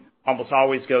billing almost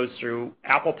always goes through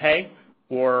Apple Pay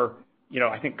or,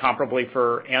 I think comparably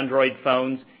for Android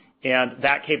phones. And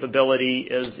that capability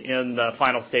is in the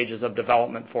final stages of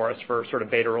development for us for sort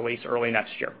of beta release early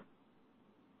next year.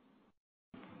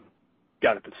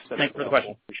 Got it. Thanks for the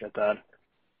question. Appreciate that.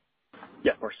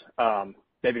 Yeah, of course.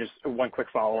 Maybe just one quick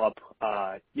follow-up.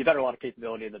 You've added a lot of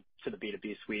capability to the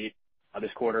B2B suite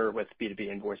this quarter with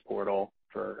B2B Invoice Portal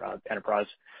for enterprise.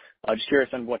 Just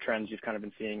curious on what trends you've kind of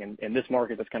been seeing in this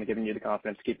market that's kind of giving you the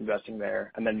confidence to keep investing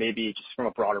there. And then maybe just from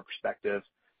a broader perspective,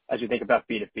 as you think about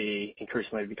B2B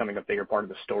increasingly becoming a bigger part of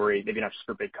the story, maybe not just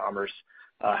for BigCommerce,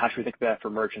 how should we think about that for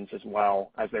merchants as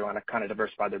well as they want to kind of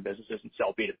diversify their businesses and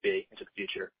sell B2B into the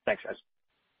future? Thanks, guys.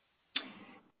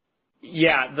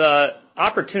 Yeah, the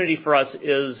opportunity for us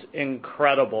is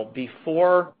incredible.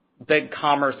 Before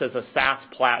BigCommerce as a SaaS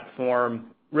platform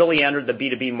really entered the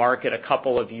B2B market a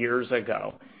couple of years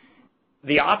ago,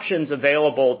 the options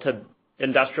available to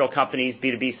industrial companies,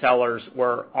 B2B sellers,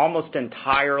 were almost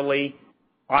entirely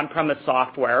on-premise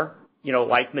software,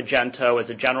 like Magento as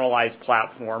a generalized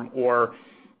platform, or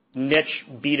niche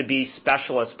B2B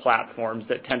specialist platforms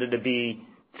that tended to be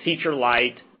feature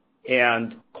light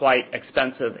and quite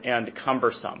expensive and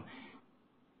cumbersome.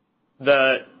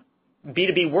 The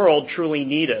B2B world truly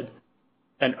needed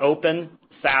an open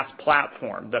SaaS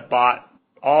platform that bought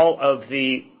all of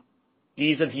the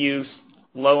ease of use,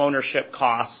 low ownership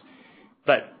costs,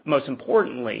 but most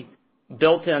importantly,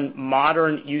 built-in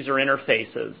modern user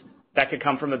interfaces that could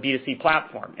come from a B2C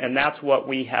platform. And that's what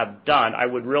we have done. I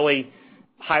would really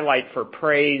highlight for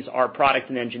praise our product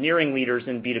and engineering leaders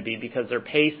in B2B because their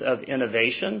pace of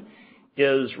innovation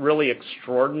is really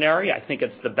extraordinary. I think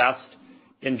it's the best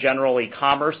in general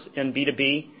e-commerce in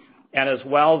B2B, and as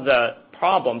well the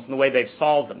problems and the way they've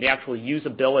solved them, the actual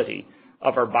usability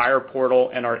of our buyer portal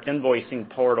and our invoicing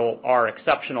portal are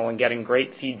exceptional and getting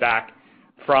great feedback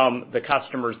from the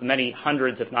customers, the many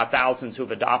hundreds, if not thousands, who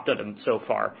have adopted them so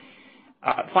far.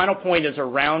 Final point is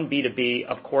around B2B.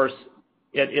 Of course,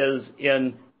 it is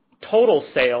in total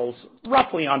sales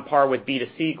roughly on par with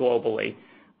B2C globally,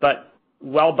 but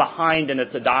well behind in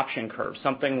its adoption curve.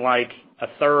 Something like a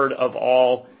third of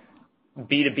all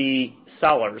B2B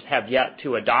sellers have yet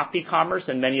to adopt e-commerce,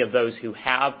 and many of those who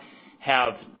have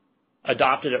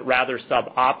adopted it rather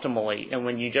suboptimally. And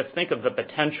when you just think of the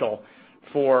potential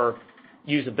for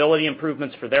usability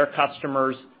improvements for their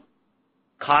customers,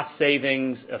 cost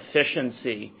savings,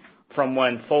 efficiency from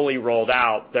when fully rolled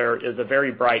out, there is a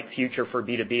very bright future for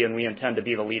B2B, and we intend to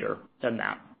be the leader in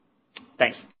that.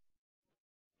 Thanks.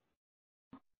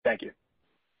 Thank you.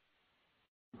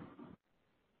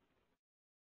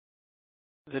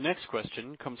 The next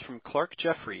question comes from Clarke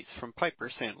Jeffries from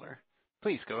Piper Sandler.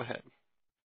 Please go ahead.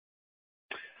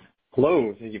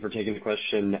 Hello. Thank you for taking the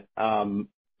question.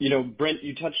 Brent,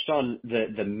 you touched on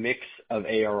the mix of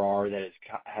ARR that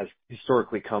has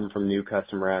historically come from new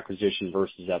customer acquisition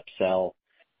versus upsell.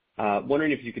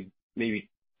 Wondering if you could maybe,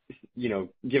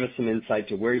 give us some insight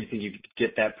to where you think you could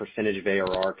get that percentage of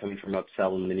ARR coming from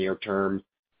upsell in the near term.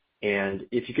 And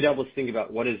if you could help us think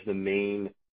about what is the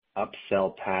main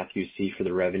upsell path you see for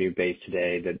the revenue base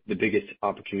today, the biggest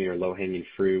opportunity or low-hanging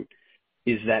fruit.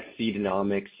 Is that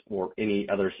Feedonomics or any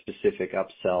other specific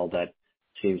upsell that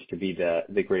seems to be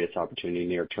the greatest opportunity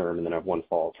near term? And then I have one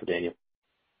follow-up for Daniel.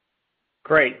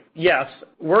 Great. Yes,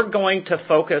 we're going to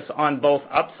focus on both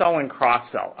upsell and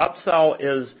cross-sell. Upsell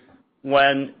is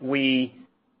when we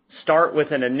start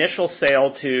with an initial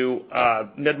sale to a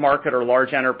mid-market or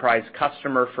large enterprise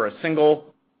customer for a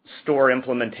single store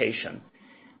implementation,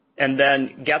 and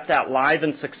then get that live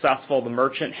and successful, the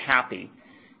merchant happy,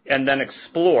 and then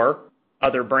explore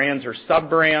other brands or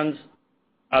sub-brands,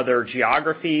 other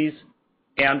geographies,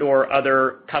 and or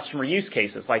other customer use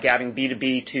cases like adding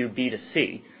B2B to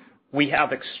B2C. We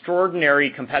have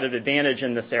extraordinary competitive advantage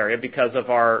in this area because of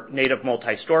our native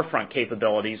multi-storefront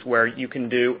capabilities, where you can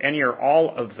do any or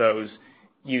all of those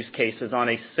use cases on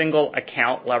a single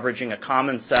account, leveraging a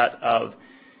common set of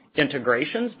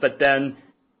integrations, but then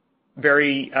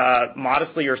very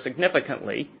modestly or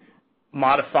significantly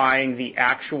modifying the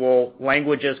actual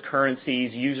languages,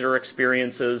 currencies, user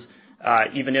experiences,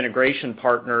 even integration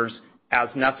partners as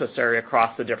necessary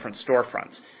across the different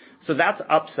storefronts. So that's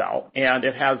upsell, and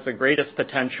it has the greatest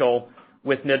potential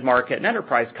with mid-market and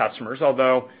enterprise customers,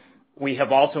 although we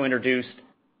have also introduced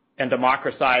and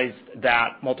democratized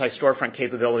that multi-storefront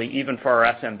capability even for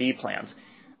our SMB plans.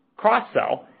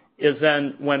 Cross-sell is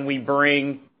then when we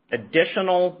bring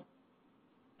additional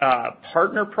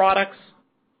partner products,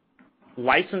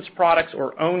 licensed products,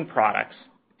 or owned products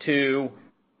to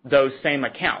those same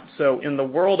accounts. So in the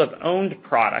world of owned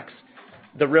products,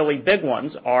 the really big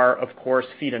ones are, of course,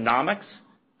 Feedonomics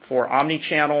for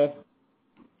omni-channel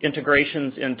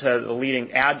integrations into the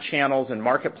leading ad channels and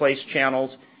marketplace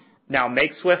channels. Now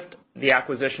Makeswift, the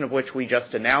acquisition of which we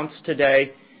just announced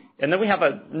today. And then we have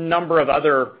a number of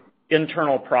other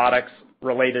internal products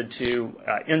related to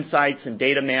insights and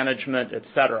data management, et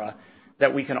cetera,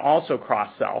 that we can also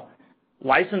cross-sell.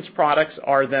 Licensed products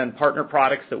are then partner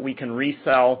products that we can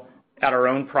resell at our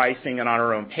own pricing and on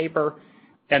our own paper.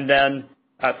 And then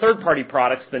third-party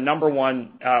products, the number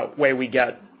one way we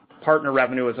get partner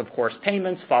revenue is, of course,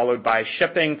 payments, followed by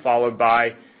shipping, followed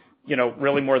by,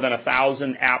 really more than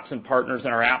 1,000 apps and partners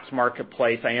in our apps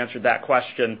marketplace. I answered that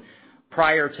question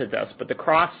prior to this. But the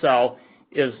cross-sell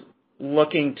is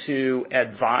looking to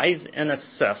advise and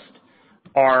assist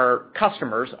our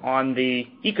customers on the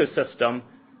ecosystem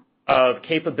of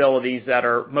capabilities that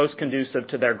are most conducive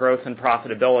to their growth and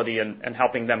profitability, and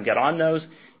helping them get on those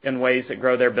in ways that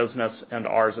grow their business and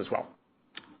ours as well.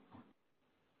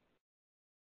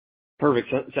 Perfect.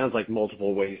 Sounds like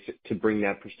multiple ways to bring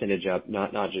that percentage up,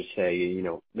 not just say,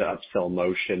 the upsell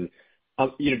motion.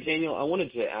 Daniel, I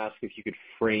wanted to ask if you could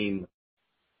frame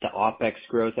the OpEx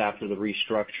growth after the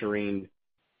restructuring.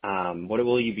 What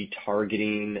will you be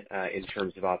targeting in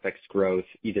terms of OpEx growth,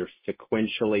 either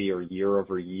sequentially or year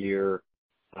over year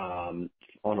on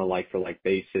a like-for-like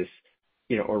basis?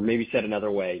 Or maybe said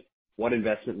another way, what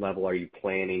investment level are you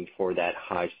planning for that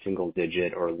high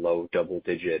single-digit or low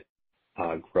double-digit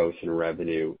growth in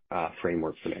revenue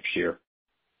framework for next year?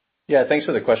 Yeah, thanks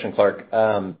for the question, Clark.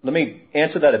 Let me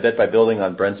answer that a bit by building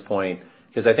on Brent's point,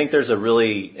 because I think there's a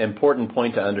really important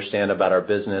point to understand about our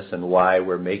business and why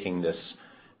we're making this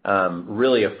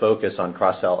really a focus on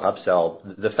cross-sell,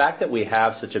 upsell. The fact that we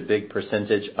have such a big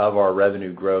percentage of our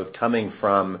revenue growth coming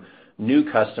from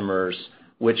new customers,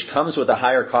 which comes with a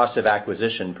higher cost of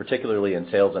acquisition, particularly in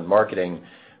sales and marketing,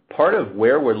 part of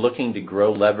where we're looking to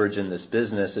grow leverage in this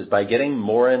business is by getting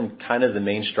more in kind of the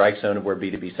main strike zone of where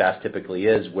B2B SaaS typically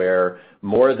is, where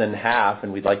more than half,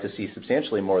 and we'd like to see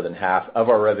substantially more than half of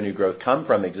our revenue growth come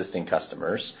from existing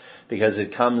customers, because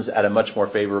it comes at a much more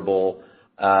favorable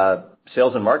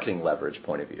sales and marketing leverage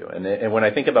point of view. And when I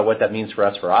think about what that means for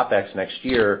us for OpEx next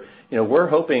year, we're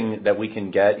hoping that we can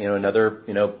get, another,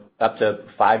 up to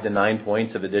 5 to 9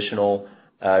 points of additional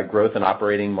growth in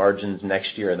operating margins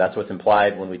next year. That's what's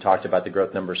implied when we talked about the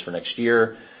growth numbers for next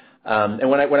year. And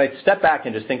when I step back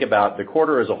and just think about the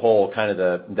quarter as a whole, kind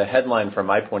of the headline from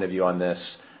my point of view on this,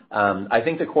 I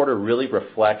think the quarter really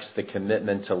reflects the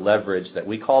commitment to leverage that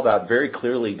we called out very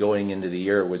clearly going into the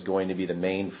year was going to be the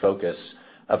main focus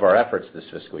of our efforts this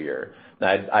fiscal year.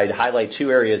 Now, I'd highlight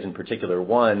two areas in particular.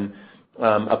 One,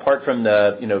 apart from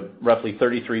the roughly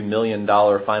 $33 million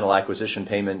final acquisition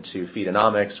payment to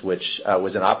Feedonomics, which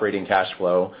was an operating cash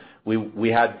flow, we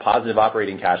had positive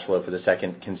operating cash flow for the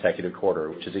second consecutive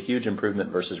quarter, which is a huge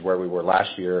improvement versus where we were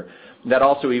last year. That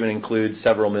also even includes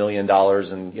several $1 million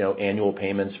in annual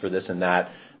payments for this and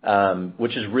that,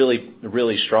 which is really,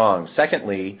 really strong.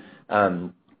 Secondly,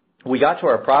 we got to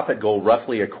our profit goal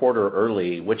roughly a quarter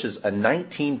early, which is a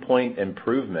 19-point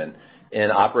improvement in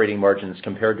operating margins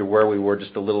compared to where we were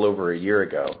just a little over a year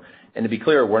ago. And to be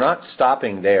clear, we're not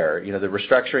stopping there. The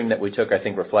restructuring that we took, I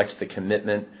think, reflects the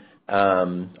commitment,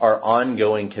 our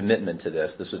ongoing commitment to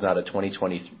this. This is not a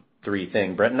 2023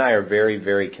 thing. Brent and I are very,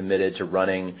 very committed to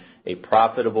running a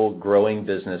profitable, growing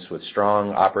business with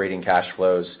strong operating cash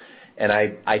flows, and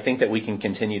I think that we can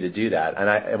continue to do that.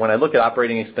 And when I look at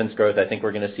operating expense growth, I think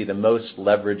we're going to see the most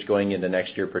leverage going into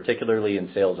next year, particularly in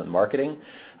sales and marketing.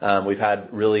 We've had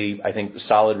really, I think,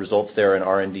 solid results there in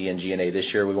R&D and G&A this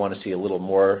year. We want to see a little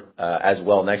more as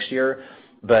well next year.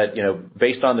 But,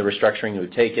 based on the restructuring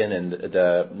we've taken and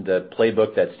the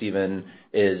playbook that Stephen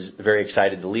is very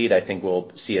excited to lead, I think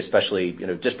we'll see especially,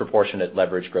 disproportionate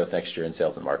leverage growth next year in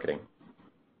sales and marketing.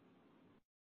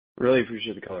 Really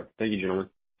appreciate the color. Thank you, gentlemen.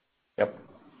 Yep.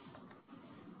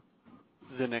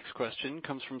 The next question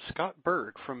comes from Scott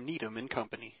Berg from Needham &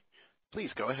 Company. Please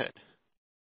go ahead.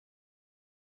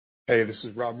 Hey, this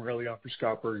is Rob Morelli on for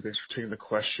Scott Berg. Thanks for taking the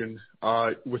question.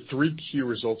 With 3Q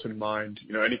results in mind,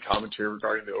 any commentary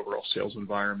regarding the overall sales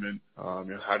environment?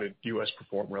 How did U.S.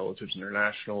 perform relative to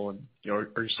international? And,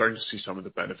 are you starting to see some of the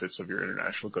benefits of your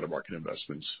international go-to-market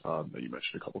investments that you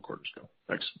mentioned a couple quarters ago?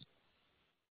 Thanks.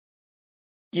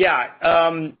 Yeah.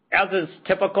 As is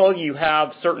typical, you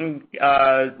have certain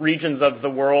regions of the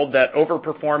world that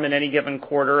overperform in any given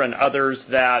quarter and others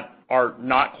that are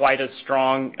not quite as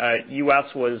strong. U.S.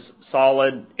 was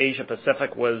solid. Asia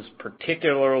Pacific was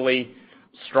particularly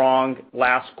strong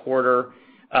last quarter.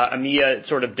 EMEA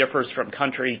sort of differs from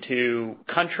country to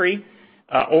country.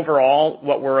 Overall,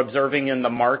 what we're observing in the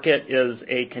market is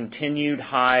a continued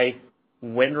high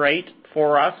win rate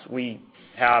for us. We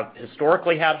have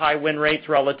historically had high win rates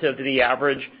relative to the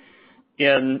average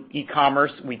in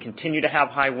e-commerce. We continue to have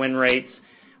high win rates.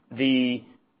 The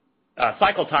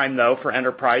cycle time, though, for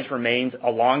enterprise remains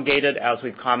elongated, as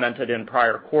we've commented in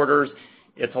prior quarters.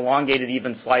 It's elongated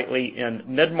even slightly in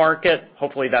mid-market.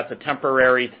 Hopefully that's a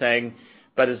temporary thing.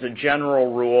 But as a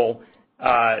general rule,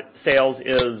 sales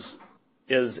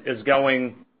is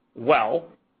going well.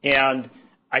 And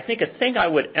I think a thing I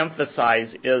would emphasize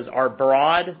is our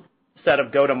broad set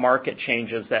of go-to-market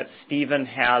changes that Stephen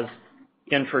has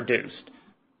introduced,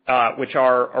 which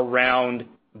are around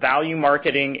value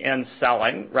marketing and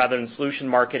selling rather than solution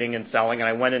marketing and selling. And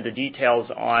I went into details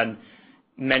on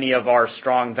many of our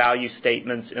strong value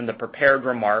statements in the prepared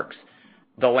remarks.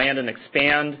 The land and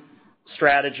expand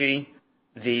strategy,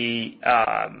 the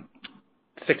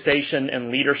fixation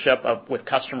and leadership with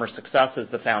customer success is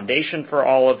the foundation for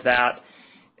all of that,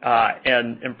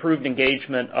 and improved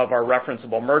engagement of our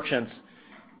referenceable merchants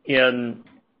in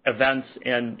events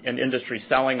and industry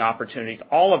selling opportunities.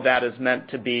 All of that is meant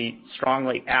to be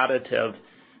strongly additive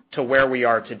to where we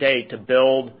are today to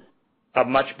build a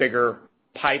much bigger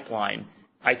pipeline.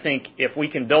 I think if we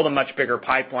can build a much bigger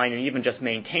pipeline and even just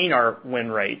maintain our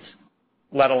win rates,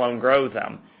 let alone grow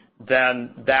them,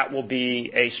 then that will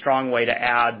be a strong way to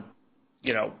add,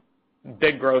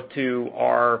 big growth to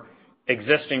our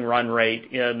existing run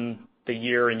rate in the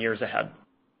year and years ahead.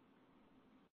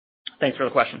 Thanks for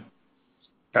the question.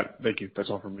 Got it. Thank you. That's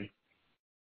all from me.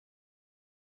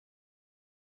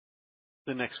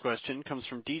 The next question comes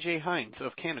from DJ Hynes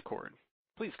of Canaccord.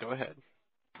 Please go ahead.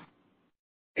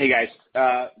 Hey, guys.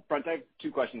 Brent, I have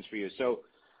two questions for you. So,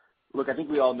 look, I think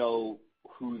we all know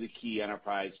who the key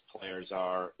enterprise players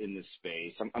are in this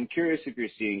space. I'm curious if you're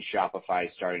seeing Shopify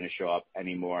starting to show up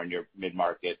anymore in your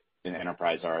mid-market and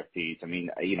enterprise RFPs. I mean,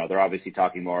 they're obviously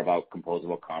talking more about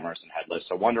composable commerce and headless.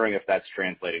 So wondering if that's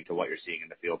translating to what you're seeing in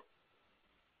the field.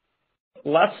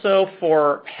 Less so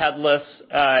for headless,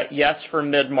 yes for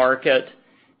mid-market.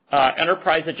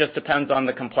 Enterprise, it just depends on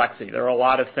the complexity. There are a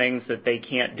lot of things that they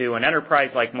can't do in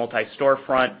enterprise, like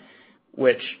multi-storefront,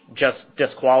 which just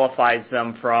disqualifies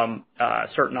them from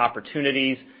certain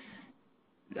opportunities.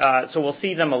 So we'll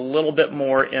see them a little bit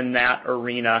more in that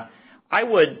arena. I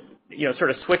would,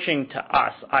 sort of switching to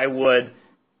us, I would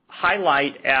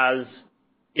highlight as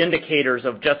indicators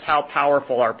of just how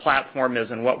powerful our platform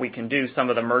is and what we can do, some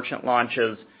of the merchant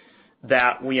launches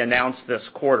that we announced this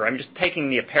quarter. I'm just taking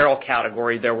the apparel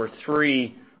category. There were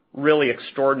 3 really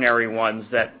extraordinary ones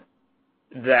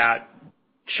that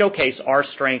showcase our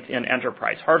strength in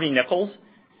enterprise. Harvey Nichols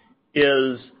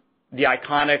is the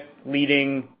iconic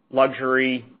leading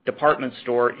luxury department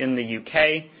store in the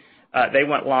UK. They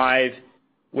went live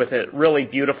with a really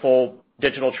beautiful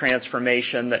digital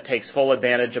transformation that takes full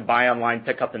advantage of buy online,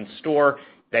 pick up in store.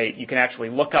 You can actually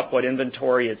look up what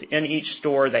inventory is in each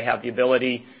store. They have the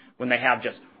ability, when they have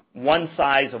just one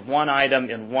size of one item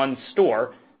in one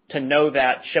store, to know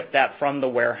that, ship that from the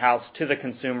warehouse to the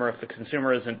consumer if the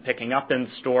consumer isn't picking up in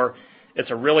store.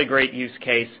 It's a really great use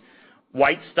case.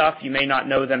 White Stuff, you may not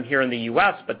know them here in the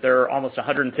U.S., but there are almost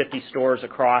 150 stores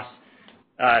across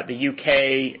the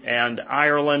U.K. and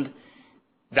Ireland.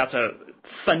 That's a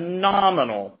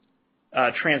phenomenal,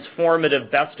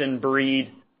 transformative,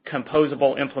 best-in-breed,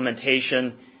 composable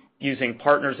implementation using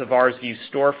partners of ours, View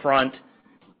Storefront,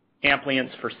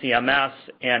 Amplience for CMS,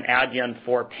 and Adyen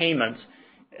for payments.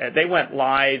 They went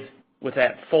live with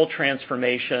that full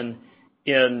transformation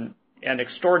in an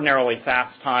extraordinarily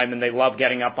fast time, and they love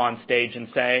getting up on stage and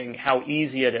saying how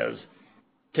easy it is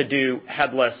to do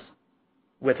headless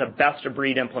with a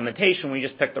best-of-breed implementation. We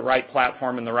just picked the right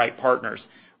platform and the right partners,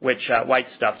 which White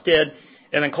Stuff did.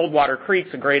 And then Coldwater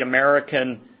Creek's a great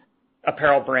American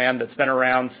apparel brand that's been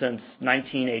around since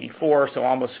 1984, so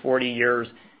almost 40 years,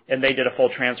 and they did a full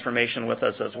transformation with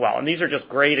us as well. And these are just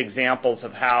great examples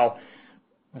of how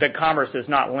BigCommerce is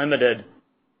not limited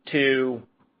to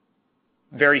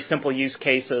very simple use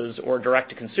cases or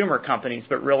direct-to-consumer companies,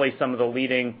 but really some of the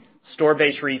leading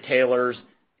store-based retailers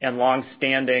and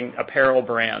long-standing apparel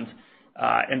brands,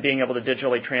 and being able to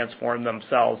digitally transform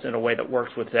themselves in a way that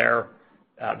works with their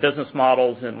business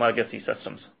models and legacy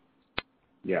systems.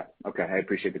 Yeah. Okay. I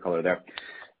appreciate the color there.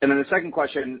 And then the second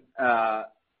question,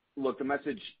 look, the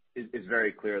message is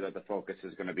very clear that the focus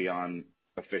is going to be on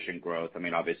efficient growth. I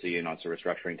mean, obviously, you announced a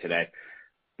restructuring today,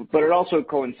 but it also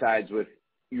coincides with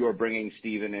your bringing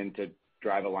Steven in to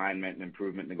drive alignment and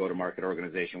improvement in the go-to-market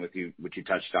organization with you, which you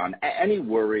touched on. Any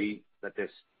worry that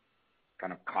this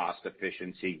kind of cost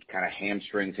efficiency kind of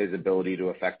hamstrings his ability to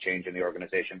affect change in the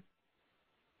organization?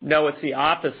 No, it's the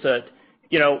opposite.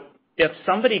 If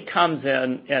somebody comes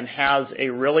in and has a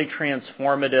really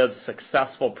transformative,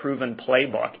 successful, proven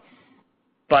playbook,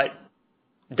 but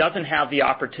doesn't have the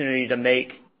opportunity to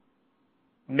make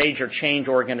major change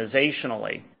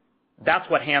organizationally, that's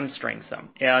what hamstrings them.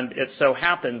 And it so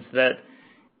happens that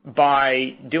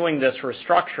by doing this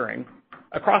restructuring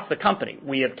across the company,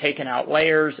 we have taken out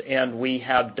layers and we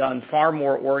have done far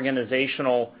more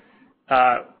organizational,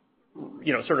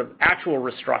 sort of actual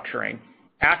restructuring,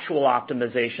 actual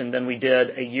optimization than we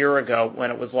did a year ago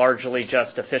when it was largely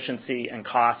just efficiency and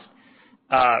cost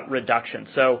reduction.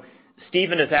 So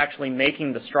Steven is actually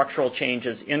making the structural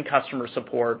changes in customer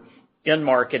support, in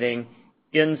marketing,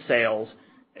 in sales,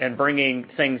 and bringing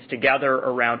things together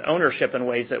around ownership in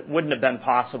ways that wouldn't have been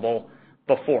possible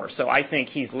before. So I think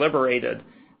he's liberated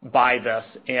by this.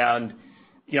 And,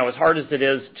 as hard as it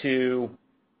is to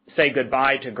say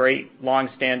goodbye to great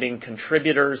longstanding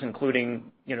contributors, including,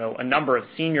 a number of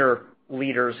senior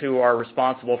leaders who are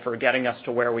responsible for getting us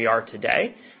to where we are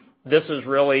today, this is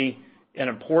really an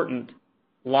important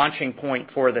launching point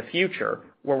for the future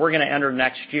where we're going to enter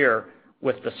next year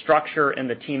with the structure and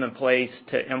the team in place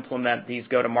to implement these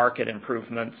go-to-market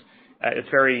improvements. It's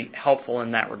very helpful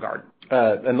in that regard.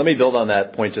 And let me build on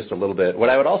that point just a little bit. What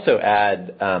I would also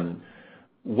add,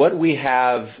 what we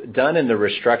have done in the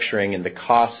restructuring and the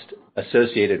cost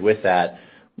associated with that,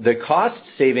 the cost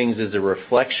savings is a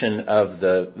reflection of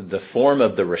the form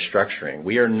of the restructuring.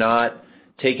 We are not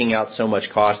taking out so much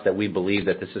cost that we believe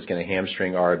that this is going to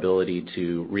hamstring our ability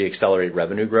to reaccelerate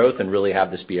revenue growth and really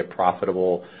have this be a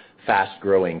profitable,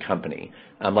 fast-growing company.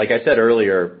 Like I said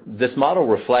earlier, this model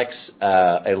reflects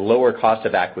a lower cost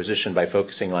of acquisition by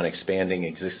focusing on expanding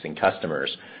existing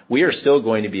customers. We are still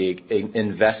going to be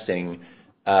investing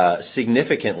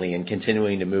significantly in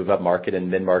continuing to move up market and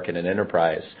mid-market and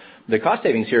enterprise. The cost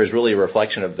savings here is really a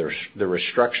reflection of the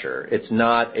restructure. It's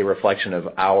not a reflection of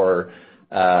our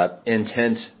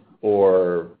intent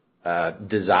or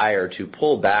desire to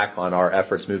pull back on our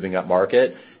efforts moving up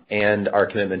market and our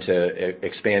commitment to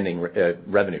expanding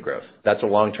revenue growth. That's a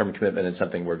long-term commitment and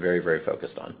something we're very, very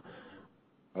focused on.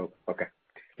 Oh, okay.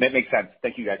 That makes sense.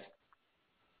 Thank you, guys.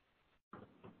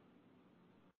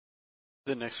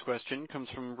 The next question comes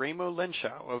from Raimo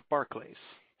Lenschow of Barclays.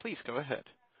 Please go ahead.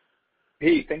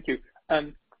 Hey, thank you.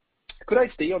 Could I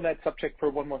stay on that subject for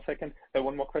one more second?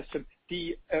 One more question.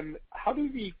 How do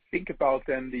we think about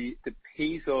then the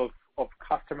pace of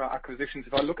customer acquisitions?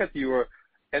 If I look at your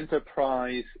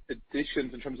enterprise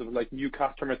additions in terms of like new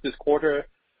customers this quarter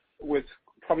was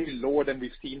probably lower than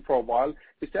we've seen for a while.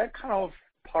 Is that kind of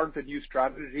part of the new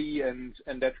strategy and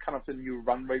that's kind of the new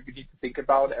runway we need to think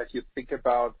about as you think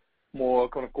about more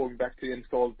kind of going back to the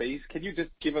installed base? Can you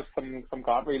just give us some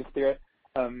guardrails there?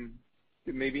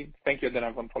 Maybe. Thank you, and then I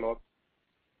have one follow-up.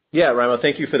 Yeah, Raimo,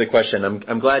 thank you for the question.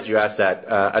 I'm glad you asked that.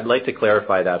 I'd like to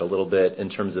clarify that a little bit in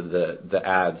terms of the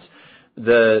ads.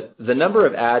 The number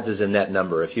of ads is a net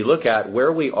number. If you look at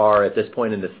where we are at this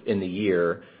point in the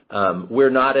year, we're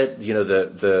not at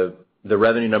the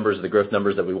revenue numbers, the growth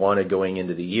numbers that we wanted going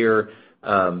into the year,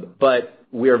 but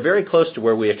we are very close to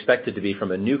where we expected to be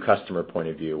from a new customer point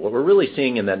of view. What we're really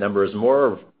seeing in that number is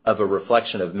more of a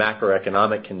reflection of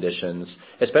macroeconomic conditions,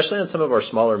 especially on some of our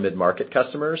smaller mid-market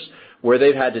customers, where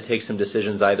they've had to take some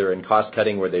decisions either in cost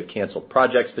cutting where they've canceled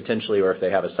projects potentially, or if they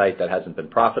have a site that hasn't been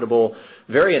profitable.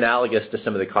 Very analogous to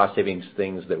some of the cost savings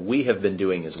things that we have been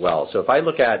doing as well. So if I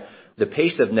look at the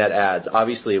pace of net ads,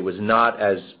 obviously it was not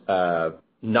as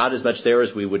much there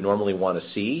as we would normally want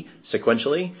to see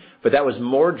sequentially, but that was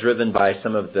more driven by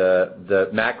some of the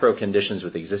macro conditions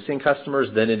with existing customers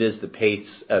than it is the pace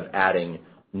of adding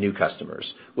new customers,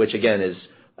 which again is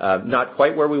not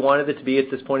quite where we wanted it to be at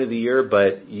this point of the year,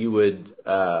 but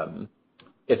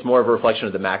it's more of a reflection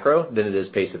of the macro than it is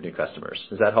pace of new customers.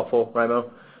 Is that helpful, Raimo?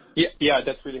 Yeah,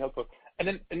 that's really helpful.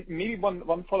 And maybe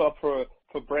one follow-up for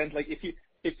Brent. Like if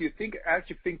you think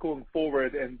going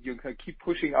forward and you kind of keep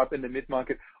pushing up in the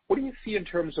mid-market, what do you see in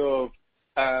terms of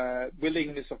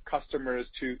willingness of customers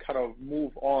to kind of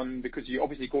move on? Because you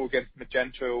obviously go against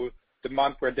Magento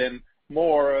demand, where then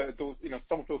more those,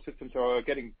 some of those systems are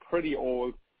getting pretty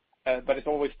old, but it's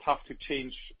always tough to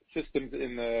change systems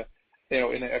in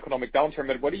an economic downturn.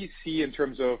 But what do you see in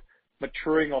terms of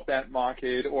maturing of that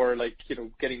market, or like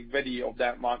getting ready of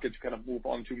that market to kind of move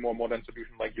on to more modern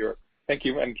solution like yours? Thank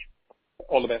you, and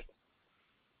all the best.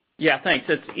 Yeah, thanks.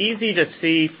 It's easy to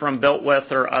see from Built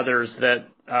With or others that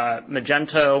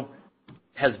Magento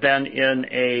has been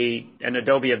and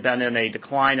Adobe have been in a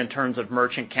decline in terms of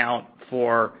merchant count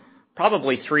for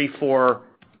probably 3-4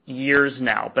 years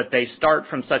now, but they start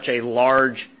from such a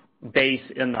large base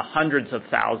in the hundreds of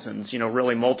thousands,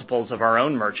 really multiples of our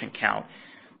own merchant count,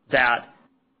 that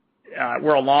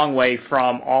we're a long way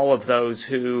from all of those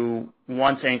who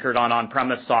once anchored on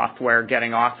on-premise software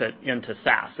getting off it into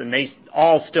SaaS. And they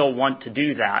all still want to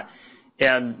do that.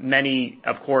 And many,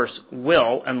 of course,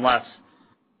 will, unless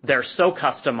they're so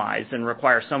customized and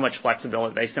require so much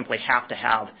flexibility, they simply have to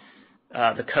have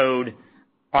the code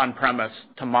on-premise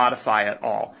to modify it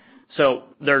all. So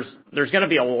there's going to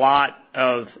be a lot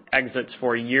of exits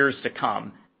for years to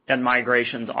come and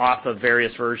migrations off of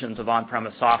various versions of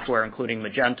on-premise software, including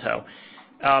Magento.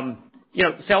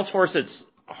 Salesforce, it's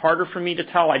harder for me to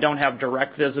tell. I don't have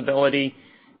direct visibility.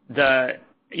 I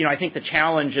think the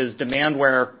challenge is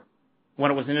Demandware,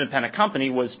 when it was an independent company,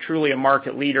 was truly a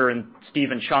market leader, and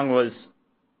Stephen Chung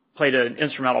played an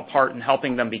instrumental part in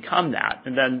helping them become that.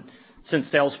 And then since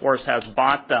Salesforce has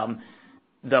bought them,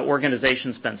 the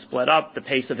organization's been split up. The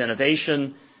pace of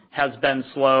innovation has been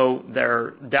slow.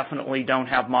 They definitely don't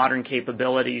have modern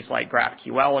capabilities like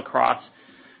GraphQL across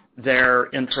their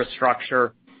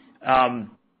infrastructure. And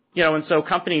so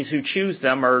companies who choose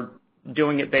them are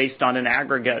doing it based on an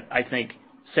aggregate, I think,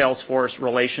 Salesforce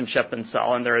relationship and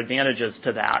sell, and there are advantages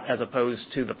to that as opposed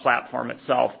to the platform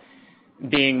itself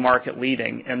being market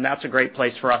leading. And that's a great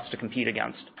place for us to compete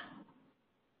against.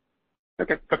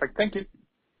 Okay, perfect. Thank you.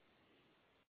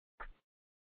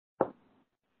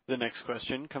 The next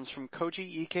question comes from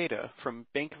Koji Ikeda from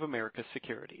Bank of America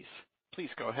Securities. Please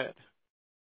go ahead.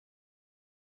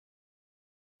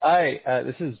 Hi,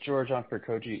 this is George on for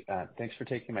Koji. Thanks for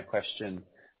taking my question.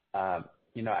 I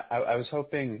was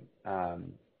hoping,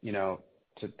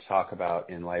 to talk about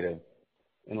in light of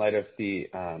the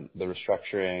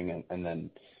restructuring, and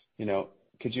then,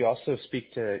 could you also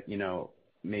speak to,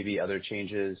 maybe other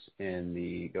changes in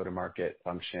the go-to-market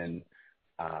function,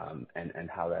 and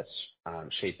how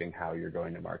that's shaping how you're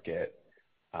going to market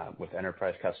with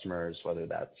enterprise customers, whether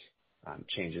that's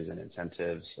changes in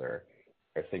incentives or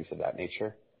things of that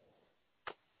nature?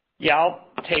 Yeah, I'll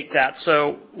take that.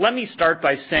 So let me start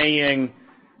by saying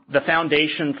the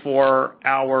foundation for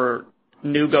our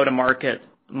new go-to-market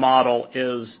model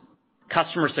is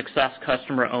customer success,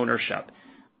 customer ownership,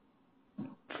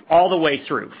 all the way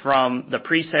through, from the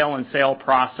pre-sale and sale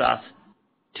process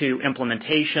to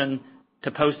implementation to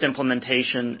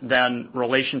post-implementation, then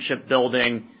relationship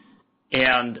building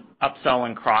and upsell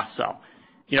and cross-sell.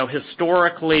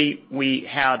 Historically, we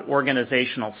had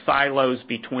organizational silos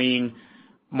between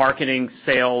marketing,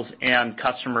 sales, and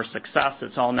customer success.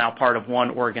 It's all now part of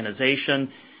one organization.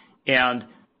 And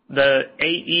the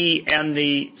AE and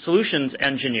the solutions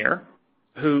engineer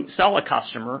who sell a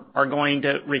customer are going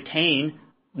to retain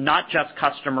not just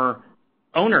customer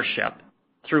ownership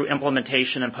through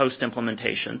implementation and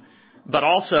post-implementation, but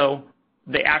also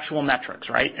the actual metrics,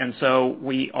 right? And so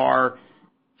we are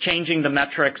changing the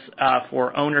metrics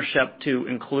for ownership to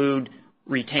include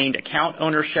retained account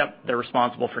ownership. They're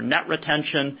responsible for net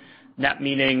retention, net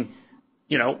meaning,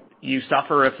 you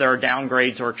suffer if there are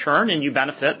downgrades or churn, and you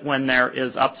benefit when there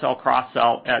is upsell,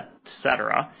 cross-sell, et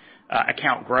cetera.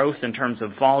 Account growth in terms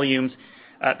of volumes.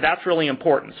 That's really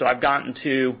important. So I've gotten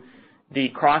to the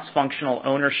cross-functional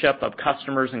ownership of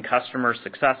customers and customer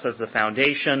success as the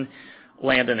foundation,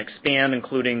 land and expand,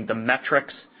 including the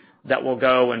metrics that will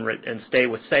go and stay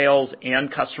with sales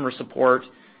and customer support.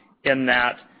 In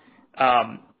that,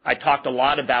 I talked a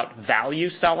lot about value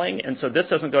selling, and so this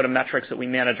doesn't go to metrics that we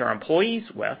manage our employees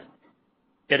with.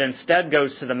 It instead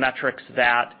goes to the metrics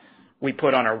that we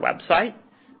put on our website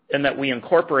and that we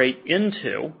incorporate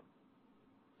into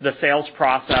the sales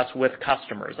process with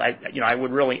customers. I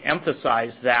would really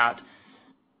emphasize that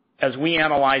as we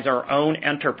analyze our own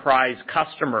enterprise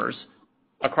customers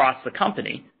across the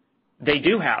company, they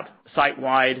do have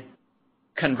site-wide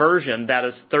conversion that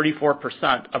is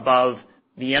 34% above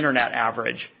the internet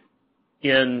average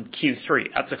in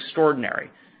Q3. That's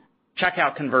extraordinary.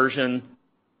 Checkout conversion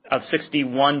of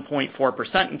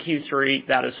 61.4% in Q3,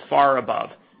 that is far above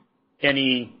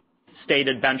any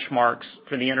stated benchmarks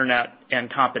for the internet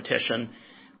and competition.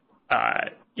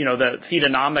 The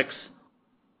Feedonomics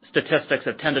statistics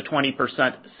of 10 to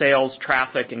 20% sales,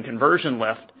 traffic, and conversion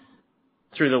lift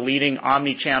through the leading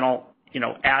omni-channel,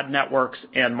 ad networks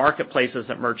and marketplaces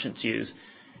that merchants use.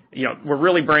 We're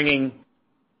really bringing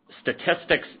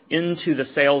statistics into the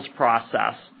sales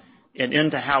process and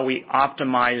into how we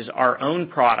optimize our own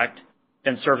product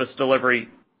and service delivery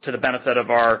to the benefit of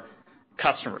our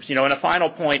customers. And a final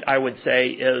point I would say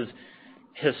is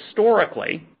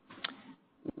historically,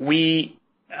 we're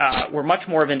much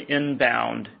more of an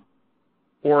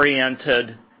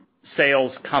inbound-oriented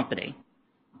sales company.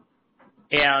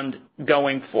 And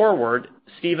going forward,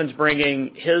 Steven's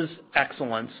bringing his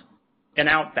excellence in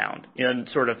outbound, in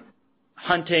sort of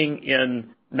hunting,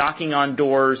 in knocking on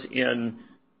doors, in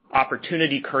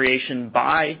opportunity creation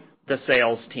by the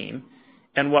sales team.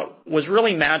 And what was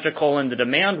really magical in the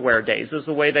Demandware days is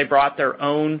the way they brought their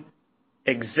own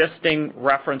existing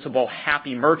referenceable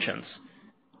happy merchants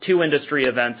to industry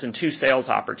events and to sales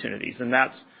opportunities. And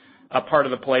that's a part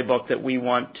of the playbook that we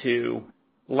want to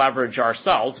leverage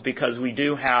ourselves because we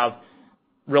do have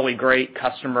really great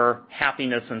customer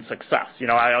happiness and success.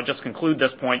 I'll just conclude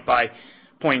this point by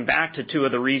pointing back to two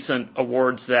of the recent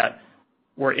awards that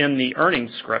were in the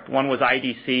earnings script. One was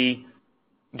IDC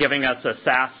giving us a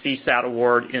SaaS CSAT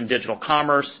award in digital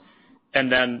commerce. And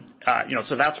then,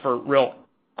 so that's for real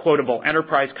quotable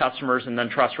enterprise customers. And then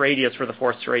TrustRadius for the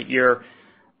fourth straight year,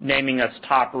 naming us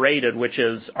top rated, which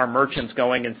is our merchants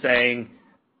going and saying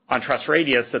on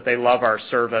TrustRadius that they love our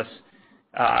service.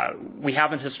 We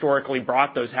haven't historically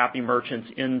brought those happy merchants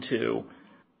into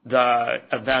the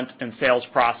event and sales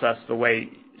process the way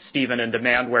Steven and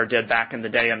Demandware did back in the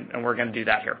day, and we're going to do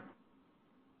that here.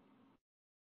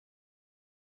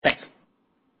 Thanks.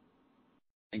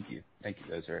 Thank you. That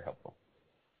was very helpful.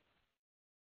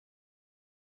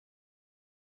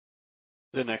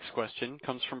 The next question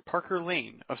comes from Parker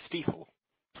Lane of Stifel.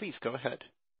 Please go ahead.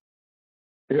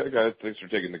 Yeah, guys, thanks for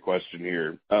taking the question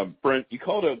here. Brent, you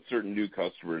called out certain new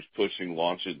customers pushing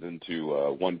launches into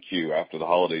 1Q after the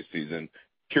holiday season.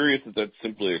 Curious if that's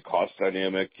simply a cost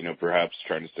dynamic, perhaps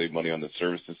trying to save money on the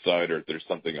services side, or if there's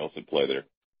something else at play there.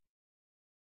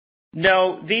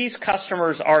 No, these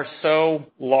customers are so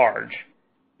large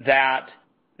that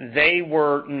they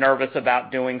were nervous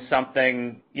about doing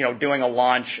something, doing a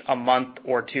launch a month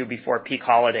or two before peak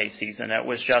holiday season. It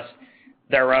was just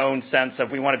their own sense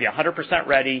of we want to be 100%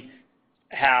 ready,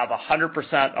 have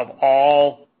 100% of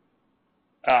all,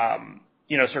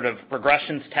 sort of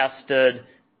regressions tested,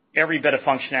 every bit of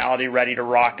functionality ready to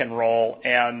rock and roll.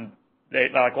 And they're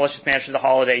like, well, let's just manage through the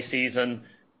holiday season,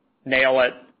 nail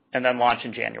it, and then launch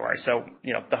in January. So,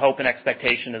 the hope and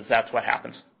expectation is that's what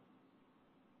happens.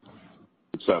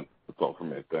 That's all from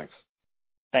me. Thanks.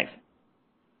 Thanks.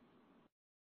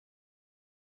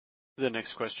 The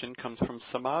next question comes from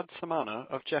Samad Samana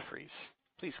of Jefferies.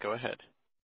 Please go ahead.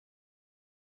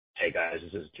 Hey, guys.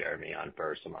 This is Jeremy on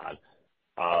for Samad.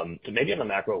 So maybe on the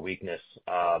macro weakness,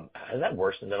 has that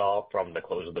worsened at all from the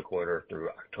close of the quarter through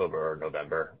October or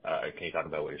November? Can you talk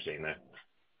about what you're seeing there?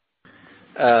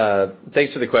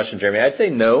 Thanks for the question, Jeremy. I'd say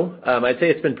no. I'd say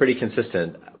it's been pretty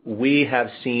consistent. We have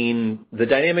seen the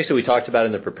dynamics that we talked about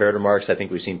in the prepared remarks. I think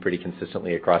we've seen pretty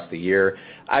consistently across the year.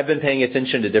 I've been paying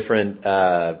attention to different,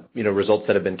 results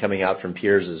that have been coming out from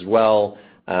peers as well,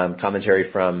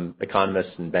 commentary from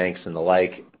economists and banks and the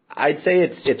like. I'd say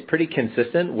it's pretty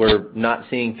consistent. We're not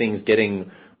seeing things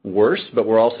getting worse, but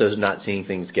we're also not seeing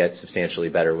things get substantially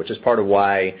better, which is part of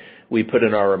why we put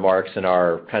in our remarks and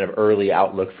our kind of early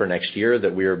outlook for next year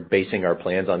that we're basing our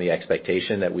plans on the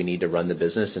expectation that we need to run the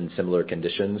business in similar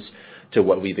conditions to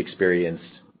what we've experienced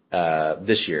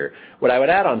this year. What I would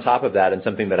add on top of that, and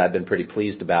something that I've been pretty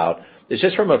pleased about, is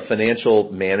just from a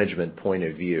financial management point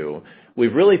of view,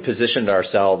 we've really positioned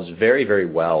ourselves very, very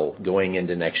well going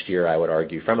into next year, I would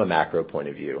argue, from a macro point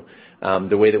of view.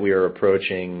 The way that we are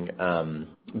approaching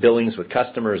billings with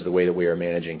customers, the way that we are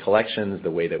managing collections,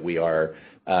 the way that we are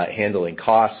handling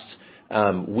costs.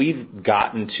 We've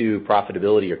gotten to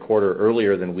profitability a quarter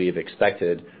earlier than we have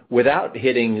expected without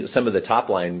hitting some of the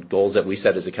top-line goals that we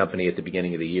set as a company at the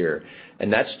beginning of the year.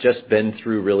 And that's just been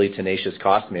through really tenacious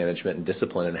cost management and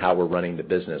discipline in how we're running the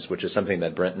business, which is something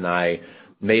that Brent and I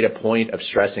made a point of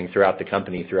stressing throughout the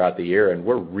company throughout the year, and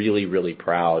we're really, really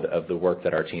proud of the work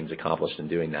that our team's accomplished in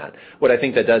doing that. What I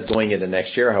think that does going into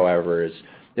next year, however, is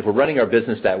if we're running our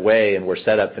business that way and we're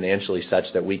set up financially such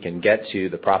that we can get to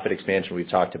the profit expansion we've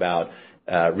talked about,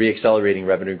 re-accelerating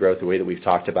revenue growth the way that we've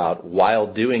talked about,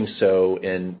 while doing so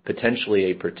in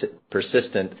potentially a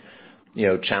persistent,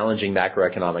 challenging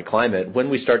macroeconomic climate, when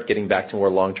we start getting back to more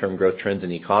long-term growth trends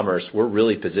in e-commerce, we're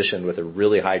really positioned with a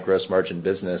really high gross margin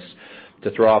business to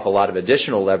throw off a lot of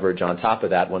additional leverage on top of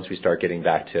that once we start getting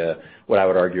back to what I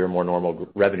would argue are more normal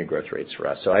revenue growth rates for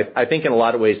us. So I think in a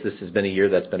lot of ways this has been a year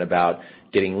that's been about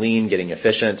getting lean, getting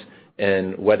efficient,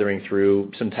 and weathering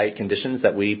through some tight conditions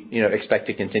that we expect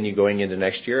to continue going into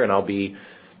next year. And I'll be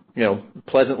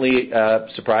pleasantly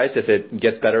surprised if it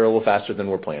gets better a little faster than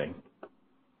we're planning.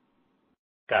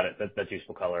 Got it. That's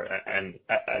useful color. And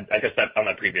I guess that on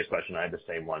my previous question, I had the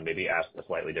same one, maybe asked a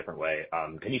slightly different way.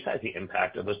 Can you size the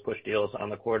impact of those push deals on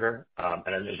the quarter? And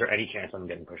then is there any chance I'm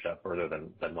getting pushed up further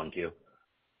than 1Q?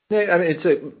 Yeah, I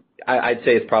mean, I'd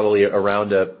say it's probably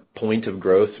around a point of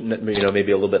growth,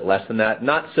 maybe a little bit less than that.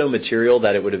 Not so material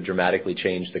that it would have dramatically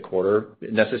changed the quarter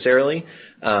necessarily.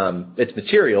 It's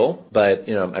material, but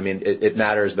it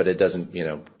matters, but it doesn't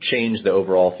change the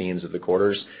overall themes of the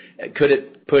quarters. Could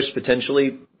it push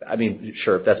potentially? I mean,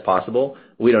 sure, if that's possible.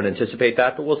 We don't anticipate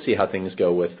that, but we'll see how things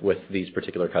go with these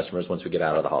particular customers once we get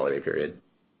out of the holiday period.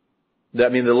 The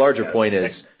larger point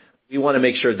is we want to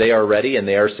make sure they are ready and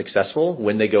they are successful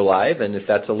when they go live. And if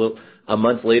that's a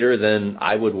month later than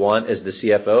I would want as the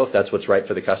CFO, if that's what's right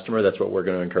for the customer, that's what we're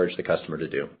going to encourage the customer to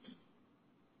do.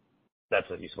 That's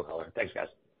a useful color. Thanks, guys.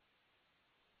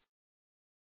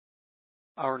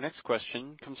 Our next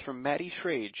question comes from Maddie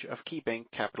Schrage of KeyBanc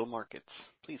Capital Markets.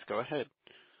 Please go ahead.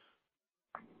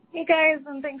 Hey, guys,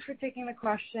 and thanks for taking the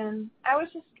question. I was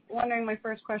just wondering, my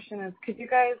first question is, could you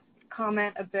guys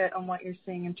comment a bit on what you're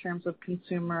seeing in terms of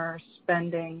consumer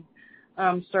spending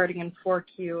starting in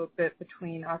 4Q, a bit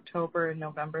between October and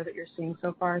November that you're seeing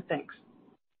so far? Thanks.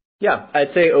 Yeah,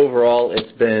 I'd say overall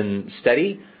it's been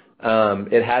steady.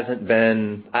 It hasn't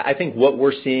been, I think what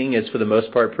we're seeing is for the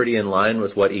most part pretty in line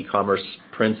with what e-commerce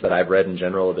prints that I've read in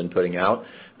general have been putting out.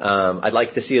 I'd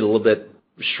like to see it a little bit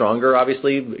stronger,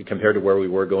 obviously, compared to where we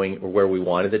were going or where we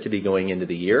wanted it to be going into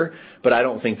the year. But I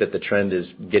don't think that the trend is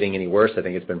getting any worse. I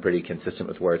think it's been pretty consistent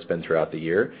with where it's been throughout the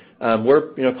year.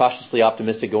 We're cautiously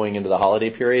optimistic going into the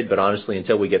holiday period, but honestly,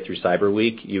 until we get through Cyber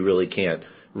Week, you really can't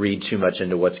read too much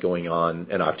into what's going on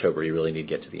in October. You really need to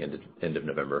get to the end of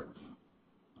November.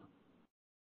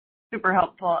 Super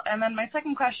helpful. And then my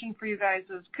second question for you guys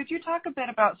is, could you talk a bit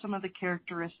about some of the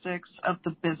characteristics of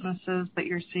the businesses that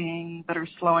you're seeing that are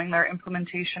slowing their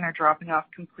implementation or dropping off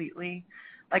completely?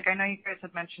 Like, I know you guys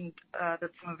had mentioned that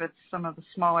some of the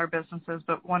smaller businesses,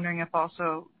 but wondering if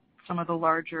also some of the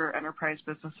larger enterprise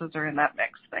businesses are in that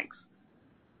mix. Thanks.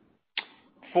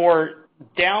 For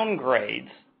downgrades,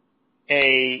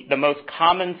 the most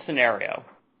common scenario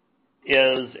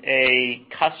is a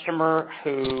customer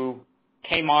who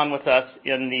came on with us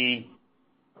in the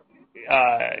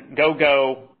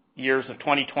go-go years of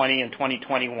 2020 and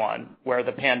 2021, where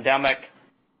the pandemic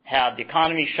had the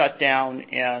economy shut down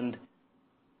and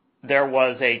there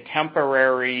was a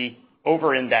temporary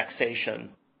over-indexation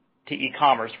to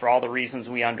e-commerce for all the reasons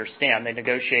we understand. They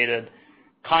negotiated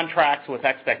contracts with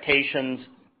expectations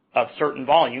of certain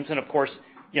volumes, and of course,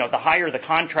 the higher the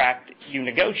contract you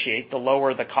negotiate, the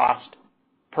lower the cost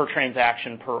per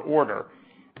transaction per order.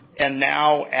 And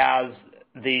now as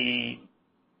we've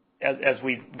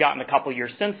gotten a couple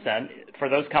years since then, for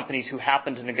those companies who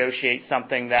happen to negotiate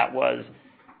something that was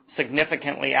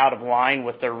significantly out of line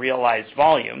with their realized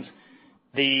volumes,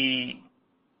 the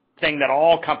thing that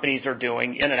all companies are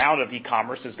doing in and out of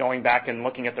e-commerce is going back and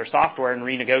looking at their software and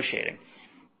renegotiating.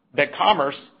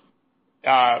 BigCommerce,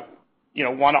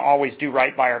 want to always do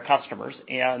right by our customers,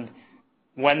 and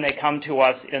when they come to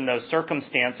us in those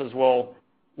circumstances, we'll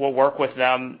work with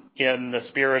them in the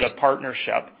spirit of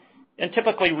partnership and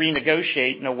typically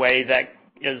renegotiate in a way that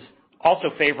is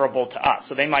also favorable to us.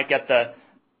 So they might get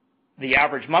the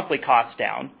average monthly cost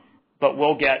down, but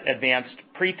we'll get advanced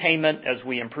prepayment as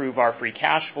we improve our free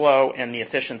cash flow and the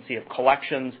efficiency of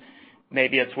collections.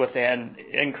 Maybe it's with an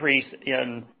increase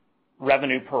in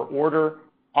revenue per order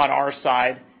on our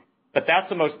side, but that's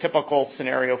the most typical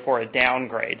scenario for a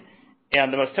downgrade.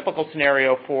 And the most typical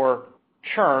scenario for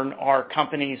churn are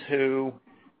companies who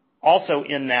also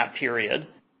in that period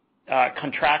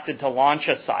contracted to launch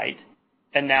a site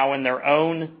and now in their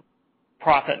own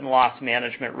profit and loss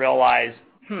management realize,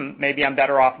 maybe I'm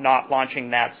better off not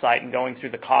launching that site and going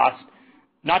through the cost,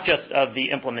 not just of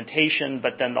the implementation,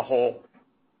 but then the whole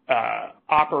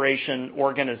operation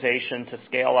organization to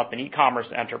scale up an e-commerce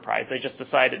enterprise. They just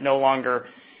decide it no longer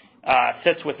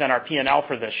fits within our P&L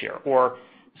for this year. Or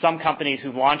some companies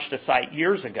who launched a site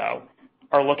years ago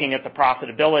are looking at the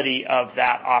profitability of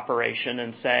that operation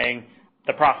and saying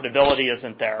the profitability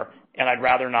isn't there and I'd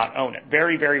rather not own it.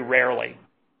 Very, very rarely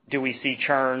do we see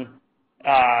churn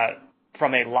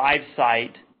from a live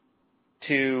site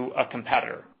to a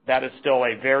competitor. That is still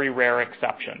a very rare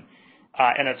exception.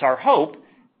 And it's our hope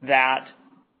that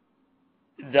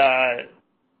the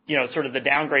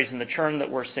downgrades and the churn that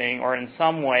we're seeing are in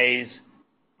some ways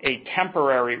a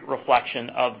temporary reflection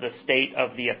of the state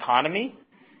of the economy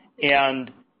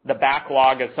and the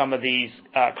backlog of some of these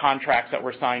contracts that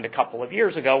were signed a couple of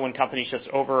years ago when companies just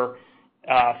over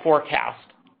forecast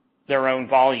their own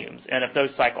volumes. And if those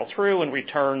cycle through and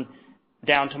return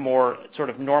down to more sort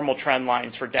of normal trend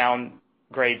lines for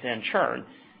downgrades and churn,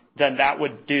 then that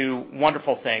would do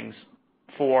wonderful things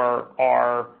for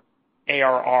our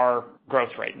ARR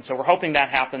growth rate. And so we're hoping that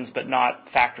happens, but not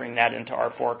factoring that into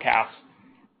our forecasts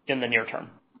in the near term.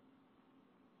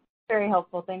 Very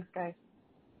helpful. Thanks, guys.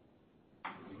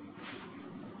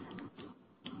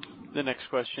 The next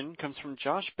question comes from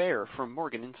Josh Baer from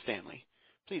Morgan Stanley.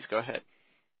 Please go ahead.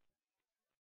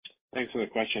 Thanks for the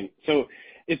question. So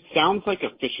it sounds like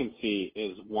efficiency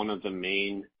is one of the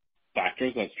main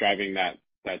factors that's driving that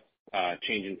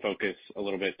change in focus a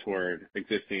little bit toward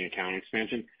existing account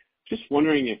expansion. Just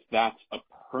wondering if that's a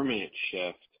permanent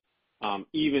shift,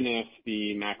 even if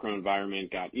the macro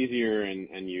environment got easier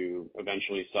and you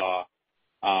eventually saw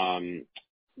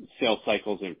sales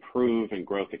cycles improve and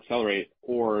growth accelerate,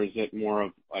 or is it more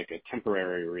of like a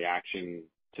temporary reaction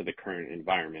to the current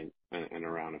environment and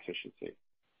around efficiency?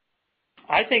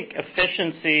 I think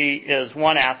efficiency is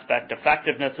one aspect.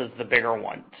 Effectiveness is the bigger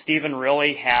one. Stephen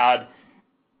really had,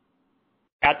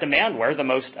 at Demandware, the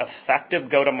most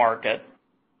effective go-to-market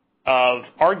of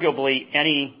arguably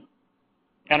any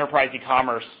enterprise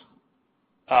e-commerce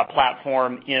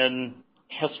platform in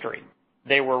history.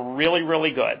 They were really,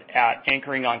 really good at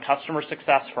anchoring on customer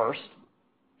success first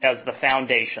as the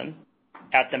foundation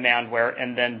at Demandware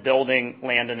and then building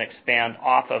land and expand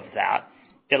off of that.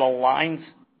 It aligns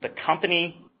the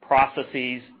company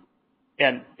processes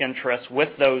and interests with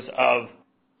those of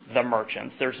the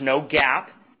merchants. There's no gap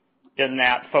in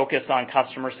that focus on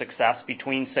customer success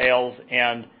between sales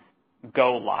and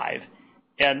go live.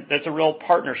 And there's a real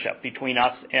partnership between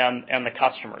us and the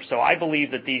customer. So I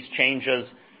believe that these changes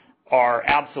are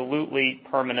absolutely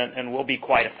permanent and will be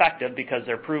quite effective because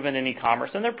they're proven in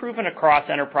e-commerce and they're proven across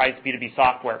enterprise B2B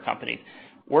software companies.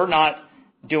 We're not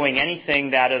doing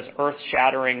anything that is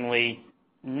earth-shatteringly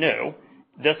new.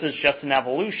 This is just an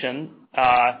evolution,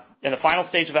 in the final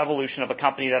stage of evolution of a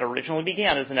company that originally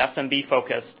began as an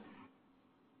SMB-focused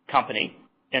company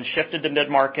and shifted to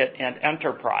mid-market and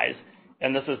enterprise.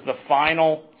 And this is the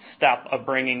final step of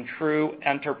bringing true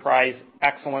enterprise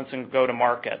excellence and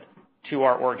go-to-market to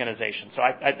our organization. So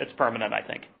it's permanent, I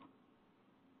think.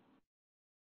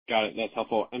 Got it. That's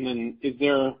helpful. And then is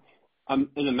there an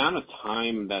amount of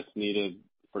time that's needed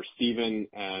for Stephen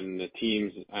and the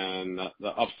teams and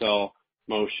the upsell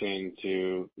motion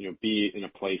to be in a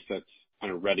place that's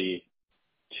kind of ready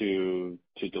to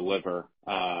deliver?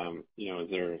 Is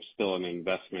there still an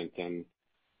investment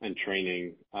and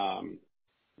training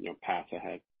path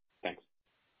ahead? Thanks.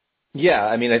 Yeah,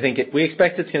 I mean, I think we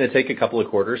expect it's going to take a couple of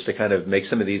quarters to kind of make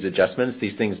some of these adjustments.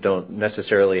 These things don't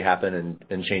necessarily happen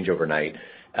and change overnight.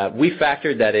 We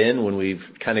factored that in when we've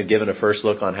kind of given a first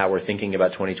look on how we're thinking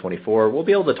about 2024. We'll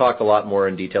be able to talk a lot more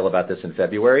in detail about this in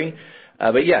February.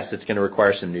 But yes, it's going to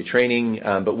require some new training.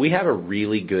 But we have a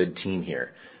really good team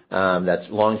here that's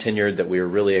long tenured that we're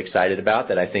really excited about,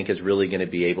 that I think is really going to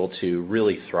be able to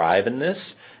really thrive in this.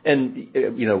 And,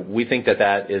 we think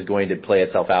that is going to play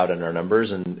itself out in our numbers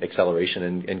and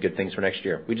acceleration and good things for next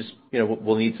year. We just,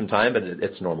 we'll need some time, but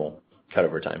it's normal cut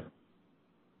over time.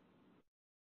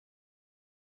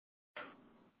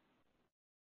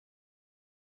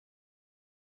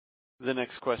 The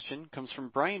next question comes from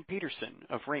Brian Peterson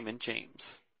of Raymond James.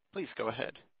 Please go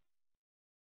ahead.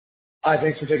 Hi,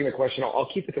 thanks for taking the question. I'll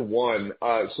keep it to one.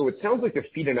 So it sounds like the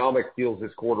Feedonomics deals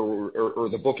this quarter or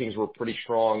the bookings were pretty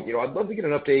strong. I'd love to get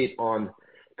an update on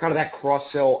kind of that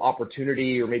cross-sell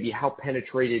opportunity or maybe how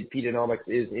penetrated Feedonomics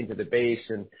is into the base,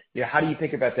 and how do you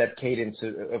think about that cadence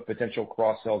of potential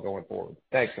cross-sell going forward?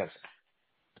 Thanks, guys.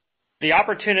 The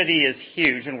opportunity is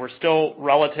huge, and we're still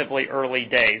relatively early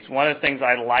days. One of the things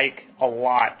I like a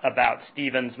lot about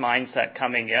Steven's mindset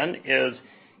coming in is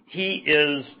he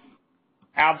is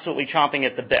absolutely chomping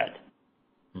at the bit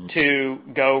to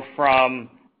go from,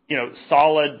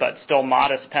 solid but still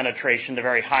modest penetration to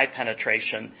very high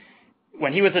penetration.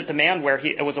 When he was at Demandware,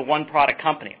 it was a one-product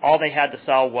company. All they had to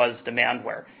sell was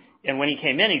Demandware. And when he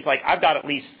came in, he's like, I've got at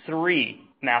least 3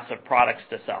 massive products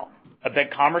to sell: a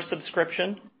BigCommerce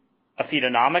subscription, a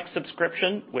Feedonomics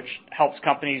subscription, which helps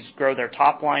companies grow their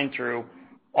top line through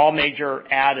all major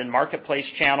ad and marketplace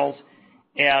channels,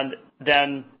 and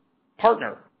then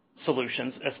partner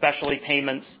solutions, especially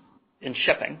payments and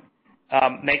shipping.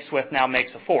 Makeswift now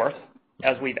makes a 4th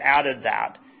as we've added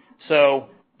that. So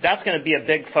that's going to be a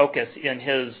big focus in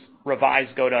his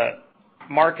revised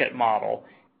go-to-market model,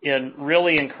 in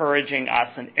really encouraging us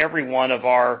and every one of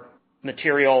our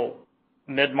material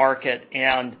mid-market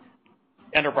and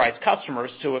enterprise customers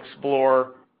to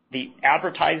explore the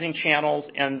advertising channels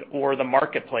and or the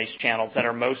marketplace channels that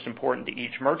are most important to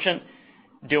each merchant,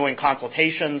 doing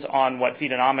consultations on what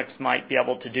Feedonomics might be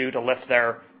able to do to lift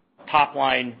their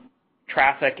top-line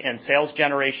traffic and sales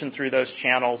generation through those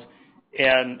channels,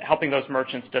 and helping those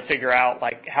merchants to figure out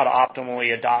how to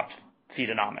optimally adopt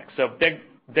Feedonomics. So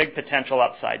big potential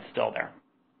upside still there.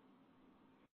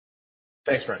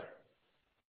 Thanks, Brent.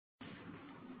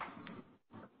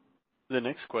 The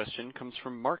next question comes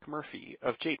from Mark Murphy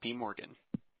of JP Morgan.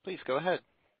 Please go ahead.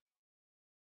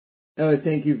 Oh,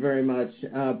 thank you very much.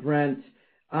 Brent,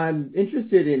 I'm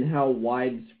interested in how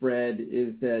widespread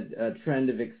is that trend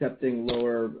of accepting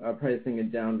lower pricing and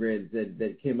downgrades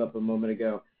that came up a moment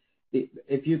ago.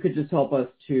 If you could just help us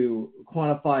to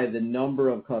quantify the number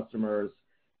of customers,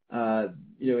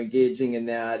 engaging in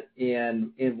that,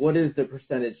 and what is the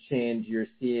percentage change you're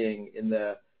seeing in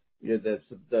the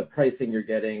pricing you're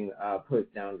getting post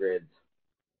downgrades?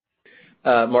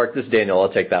 Mark, this is Daniel.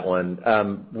 I'll take that one.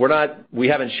 We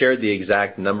haven't shared the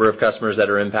exact number of customers that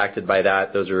are impacted by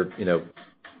that. Those are,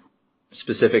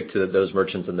 specific to those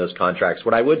merchants and those contracts.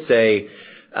 What I would say,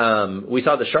 we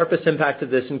saw the sharpest impact of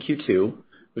this in Q2.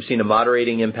 We've seen a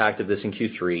moderating impact of this in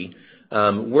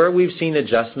Q3. Where we've seen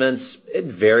adjustments,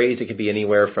 it varies. It could be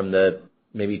anywhere from the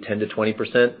maybe 10 to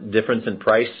 20% difference in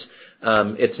price.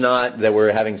 It's not that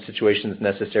we're having situations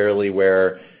necessarily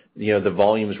where the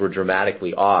volumes were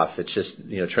dramatically off. It's just,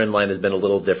 trend line has been a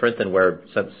little different than where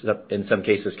in some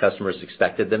cases customers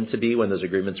expected them to be when those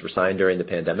agreements were signed during the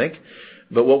pandemic.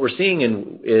 But what we're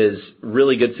seeing is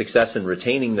really good success in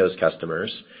retaining those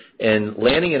customers and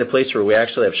landing in a place where we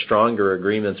actually have stronger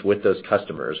agreements with those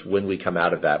customers when we come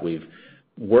out of that. We've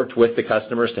worked with the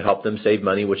customers to help them save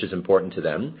money, which is important to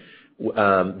them.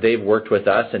 They've worked with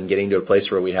us in getting to a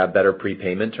place where we have better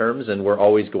prepayment terms, and we're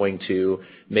always going to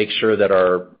make sure that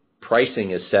our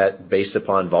pricing is set based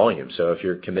upon volume. So if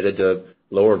you're committed to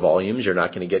lower volumes, you're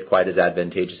not going to get quite as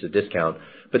advantageous a discount.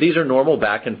 But these are normal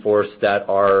back and forths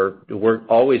we're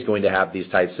always going to have these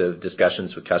types of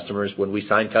discussions with customers. When we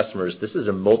sign customers, this is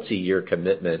a multi-year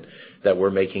commitment that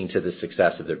we're making to the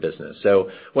success of their business.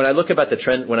 So when I look at the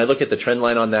trend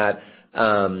line on that,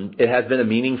 it has been a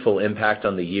meaningful impact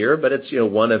on the year, but it's,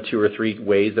 one of 2 or 3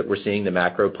 ways that we're seeing the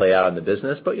macro play out in the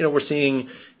business. But, we're seeing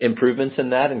improvements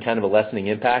in that and kind of a lessening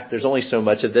impact. There's only so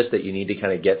much of this that you need to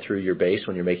kind of get through your base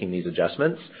when you're making these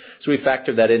adjustments. So we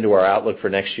factored that into our outlook for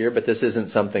next year, but this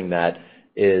isn't something that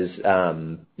is,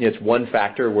 it's one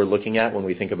factor we're looking at when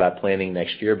we think about planning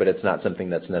next year, but it's not something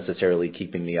that's necessarily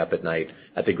keeping me up at night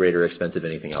at the greater expense of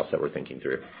anything else that we're thinking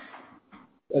through.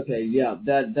 Okay, yeah,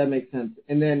 that makes sense.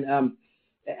 And then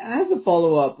As a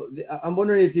follow-up, I'm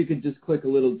wondering if you could just click a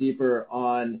little deeper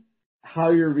on how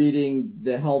you're reading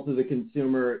the health of the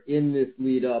consumer in this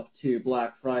lead up to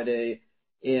Black Friday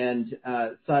and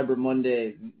Cyber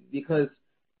Monday, because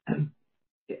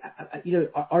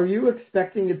are you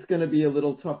expecting it's going to be a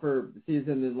little tougher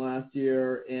season than last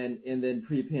year and then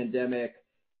pre-pandemic?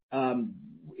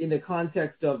 In the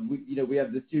context of we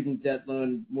have the student debt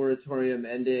loan moratorium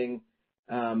ending.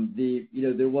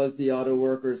 There was the auto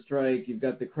worker strike. You've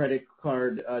got the credit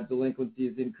card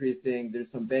delinquencies increasing. There's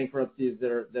some bankruptcies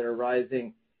that are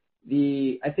rising.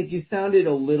 I think you sounded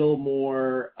a little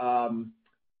more,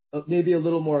 maybe a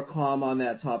little more calm on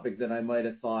that topic than I might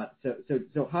have thought.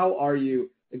 So how are you?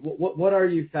 What are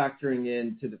you factoring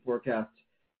into the forecast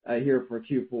here for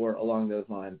Q4 along those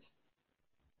lines?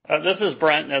 This is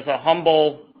Brent. As a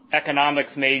humble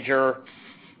economics major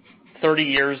 30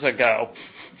 years ago,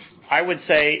 I would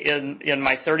say in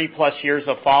my 30-plus years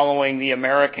of following the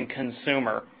American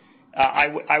consumer,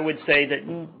 I would say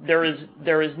that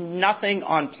there is nothing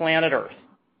on planet Earth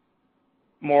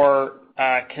more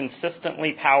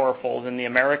consistently powerful than the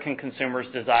American consumer's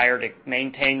desire to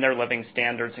maintain their living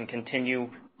standards and continue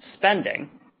spending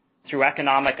through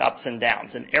economic ups and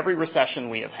downs. In every recession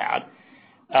we have had,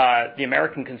 the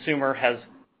American consumer has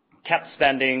kept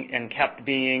spending and kept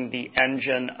being the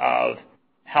engine of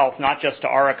health, not just to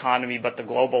our economy, but the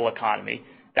global economy.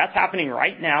 That's happening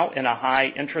right now in a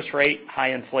high interest rate,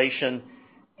 high inflation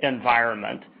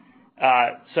environment.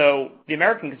 So the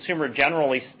American consumer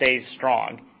generally stays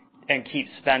strong and keeps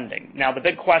spending. Now, the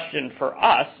big question for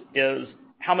us is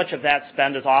how much of that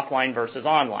spend is offline versus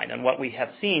online. And what we have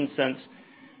seen since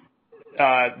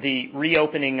the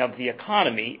reopening of the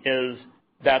economy is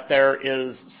that there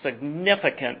is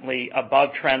significantly above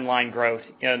trend line growth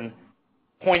in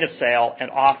point of sale and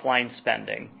offline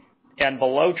spending, and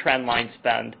below trend line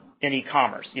spend in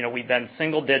e-commerce. We've been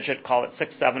single digit, call it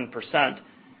 6-7%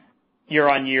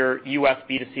 year-on-year U.S.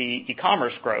 B2C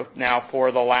e-commerce growth now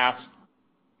for the last,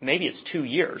 maybe it's 2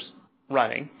 years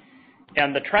running.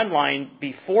 And the trend line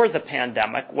before the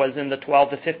pandemic was in the 12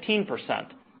 to 15%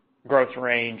 growth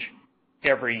range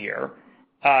every year.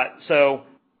 So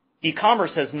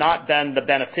e-commerce has not been the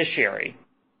beneficiary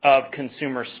of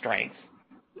consumer strength.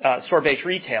 Store-based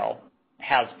retail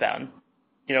has been,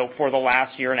 for the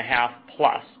last year and a half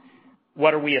plus.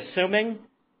 What are we assuming?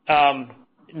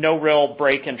 No real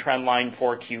break in trend line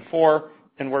for Q4,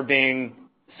 and we're being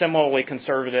similarly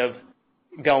conservative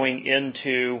going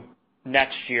into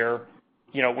next year.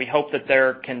 We hope that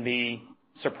there can be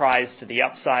surprise to the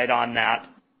upside on that,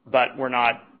 but we're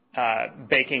not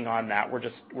baking on that.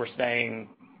 We're staying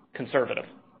conservative.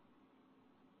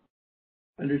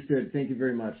 Understood. Thank you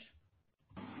very much.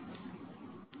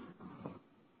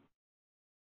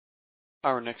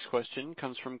 Our next question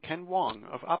comes from Ken Wong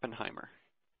of Oppenheimer.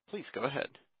 Please go ahead.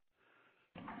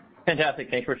 Fantastic.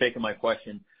 Thanks for taking my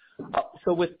question.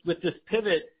 So with this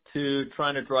pivot to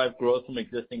trying to drive growth from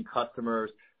existing customers,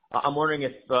 I'm wondering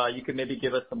if you could maybe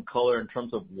give us some color in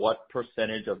terms of what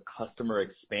percentage of customer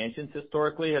expansions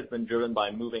historically has been driven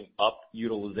by moving up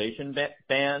utilization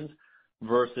bands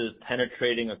versus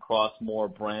penetrating across more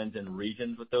brands and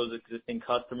regions with those existing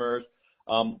customers.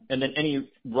 And then any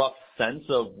rough sense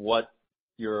of what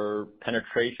your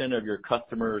penetration of your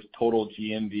customers' total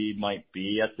GMV might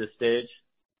be at this stage?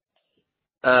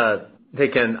 Hey,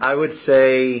 Ken, I would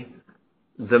say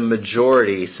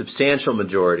the substantial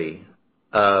majority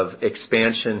of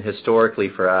expansion historically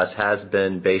for us has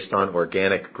been based on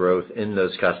organic growth in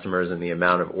those customers and the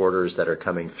amount of orders that are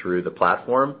coming through the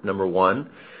platform, number one.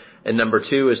 And number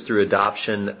two is through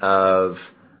adoption of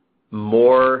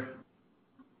more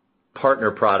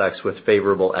partner products with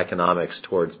favorable economics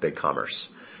towards BigCommerce.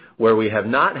 Where we have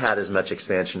not had as much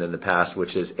expansion in the past,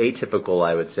 which is atypical,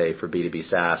 I would say, for B2B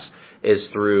SaaS, is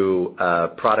through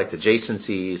product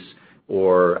adjacencies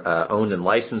or owned and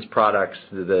licensed products.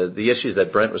 The issues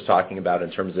that Brent was talking about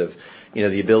in terms of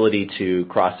the ability to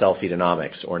cross-sell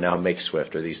Feedonomics or now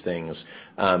MakeSwift or these things.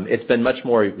 It's been much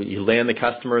more you land the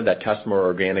customer, that customer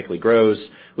organically grows.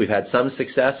 We've had some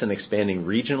success in expanding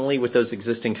regionally with those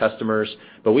existing customers,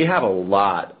 but we have a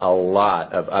lot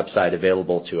of upside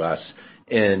available to us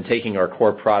in taking our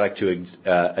core product to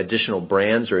additional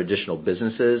brands or additional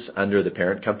businesses under the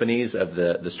parent companies of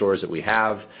the stores that we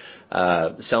have,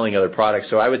 selling other products.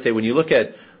 So I would say when you look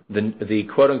at the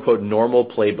quote-unquote normal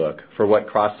playbook for what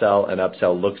cross-sell and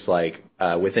upsell looks like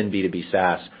within B2B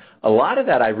SaaS, a lot of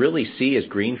that I really see as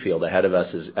greenfield ahead of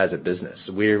us as a business.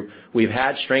 We've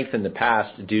had strength in the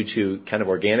past due to kind of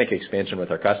organic expansion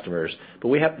with our customers, but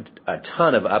we have a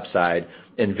ton of upside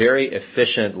and very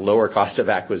efficient, lower cost of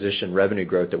acquisition revenue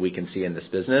growth that we can see in this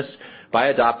business by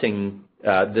adopting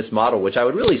this model, which I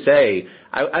would really say,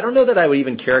 I don't know that I would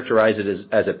even characterize it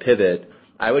as a pivot.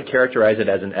 I would characterize it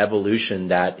as an evolution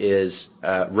that is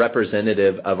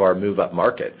representative of our move up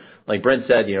market. Like Brent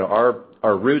said,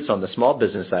 our roots on the small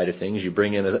business side of things, you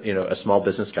bring in a small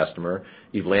business customer,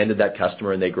 you've landed that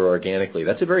customer and they grow organically.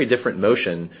 That's a very different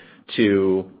motion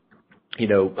to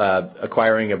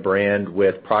acquiring a brand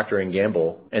with Procter &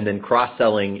 Gamble and then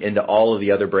cross-selling into all of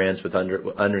the other brands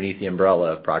underneath the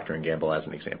umbrella of Procter & Gamble, as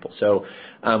an example. So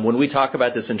when we talk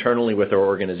about this internally with our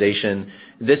organization,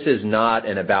 this is not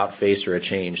an about face or a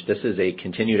change. This is a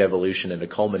continued evolution and a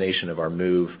culmination of our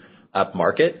move up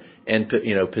market and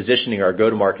positioning our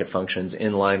go-to-market functions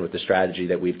in line with the strategy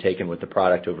that we've taken with the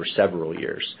product over several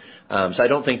years. So I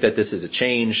don't think that this is a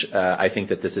change. I think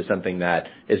that this is something that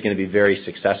is going to be very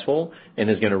successful and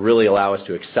is going to really allow us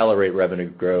to accelerate revenue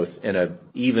growth in an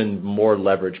even more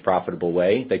leveraged, profitable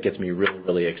way that gets me really,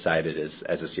 really excited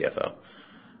as a CFO.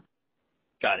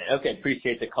 Got it. Okay,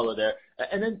 appreciate the color there.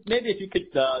 And then maybe if you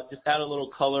could just add a little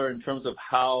color in terms of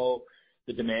how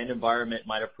the demand environment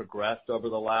might have progressed over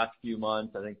the last few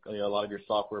months. I think a lot of your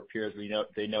software peers,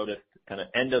 they noticed kind of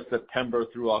end of September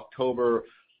through October,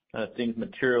 things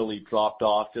materially dropped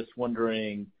off. Just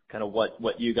wondering kind of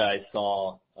what you guys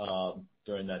saw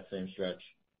during that same stretch.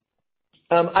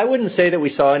 I wouldn't say that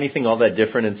we saw anything all that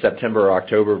different in September or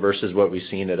October versus what we've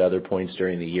seen at other points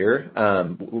during the year.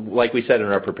 Like we said in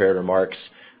our prepared remarks,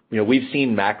 we've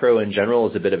seen macro in general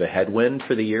as a bit of a headwind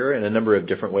for the year in a number of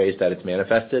different ways that it's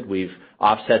manifested. We've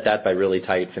offset that by really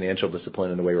tight financial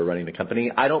discipline in the way we're running the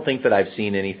company. I don't think that I've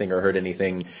seen anything or heard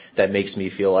anything that makes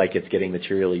me feel like it's getting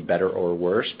materially better or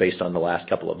worse based on the last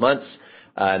couple of months.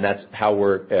 And that's how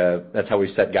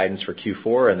we set guidance for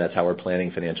Q4, and that's how we're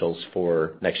planning financials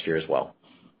for next year as well.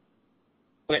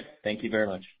 Okay, thank you very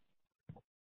much.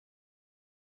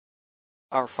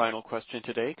 Our final question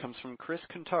today comes from Chris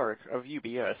Kuntarich of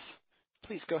UBS.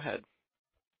 Please go ahead.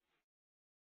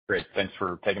 Great. Thanks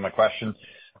for taking my question.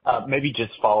 Maybe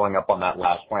just following up on that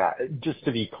last point, just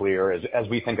to be clear, as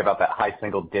we think about that high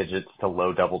single digits to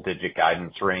low double digit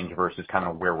guidance range versus kind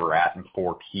of where we're at in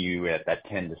 4Q at that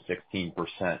 10 to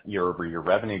 16% year-over-year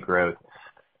revenue growth,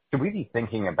 should we be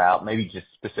thinking about maybe just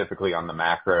specifically on the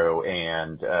macro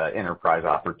and enterprise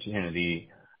opportunity,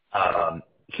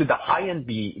 should the high end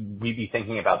we be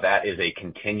thinking about that as a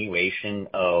continuation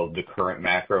of the current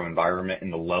macro environment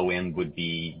and the low end would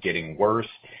be getting worse?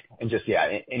 And just,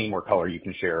 any more color you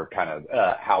can share kind of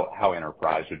how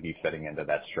enterprise would be fitting into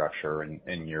that structure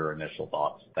and your initial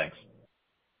thoughts. Thanks.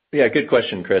 Yeah, good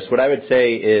question, Chris. What I would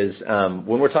say is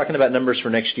when we're talking about numbers for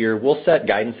next year, we'll set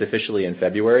guidance officially in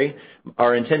February.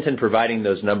 Our intent in providing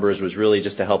those numbers was really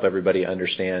just to help everybody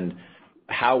understand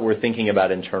how we're thinking about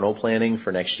internal planning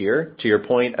for next year. To your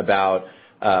point about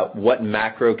what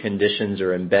macro conditions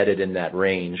are embedded in that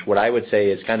range, what I would say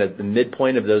is kind of the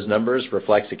midpoint of those numbers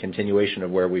reflects a continuation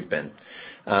of where we've been.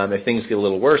 If things get a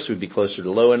little worse, we'd be closer to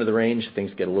the low end of the range. If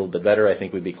things get a little bit better, I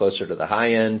think we'd be closer to the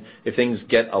high end. If things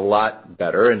get a lot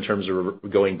better in terms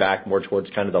of going back more towards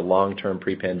kind of the long-term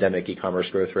pre-pandemic e-commerce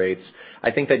growth rates,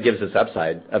 I think that gives us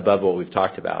upside above what we've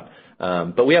talked about.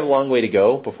 But we have a long way to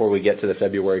go before we get to the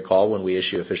February call when we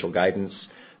issue official guidance.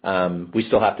 We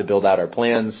still have to build out our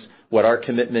plans. What our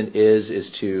commitment is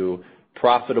to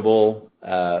profitable,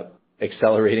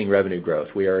 accelerating revenue growth.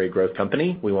 We are a growth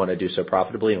company. We want to do so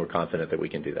profitably, and we're confident that we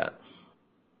can do that.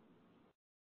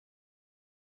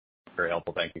 Very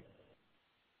helpful. Thank you.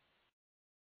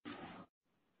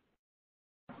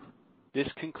 This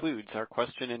concludes our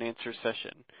question and answer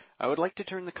session. I would like to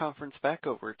turn the conference back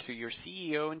over to your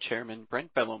CEO and Chairman,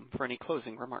 Brent Bellm, for any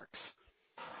closing remarks.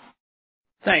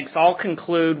 Thanks. I'll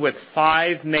conclude with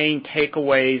 5 main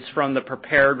takeaways from the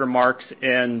prepared remarks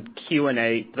in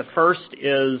Q&A. The first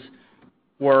is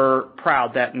we're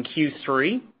proud that in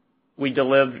Q3 we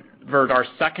delivered our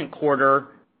second quarter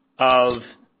of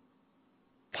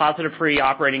positive free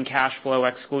operating cash flow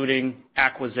excluding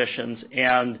acquisitions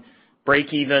and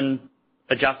break-even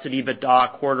adjusted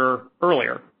EBITDA quarter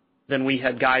earlier than we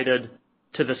had guided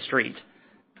to the street.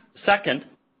 Second,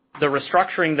 the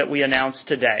restructuring that we announced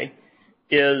today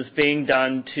is being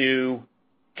done to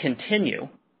continue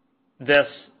this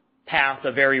path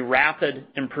of very rapid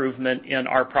improvement in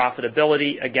our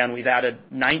profitability. Again, we've added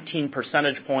 19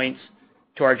 percentage points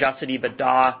to our adjusted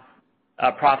EBITDA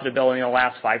profitability in the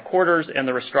last 5 quarters, and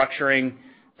the restructuring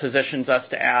positions us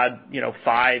to add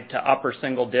 5 to upper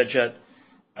single digit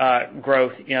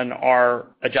growth in our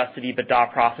adjusted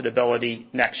EBITDA profitability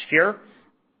next year,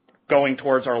 going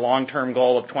towards our long-term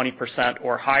goal of 20%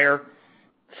 or higher.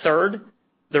 Third,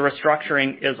 the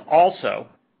restructuring is also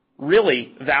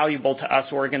really valuable to us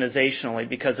organizationally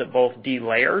because it both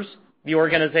delayers the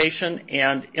organization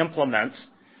and implements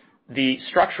the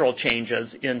structural changes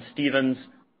in Stephen's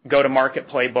go-to-market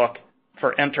playbook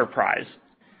for enterprise.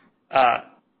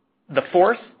 The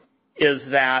fourth is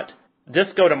that this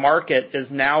go-to-market is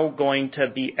now going to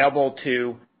be able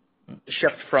to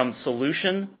shift from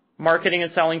solution marketing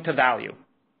and selling to value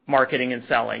marketing and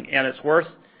selling. And it's worth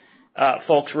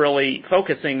folks really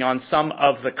focusing on some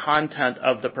of the content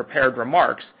of the prepared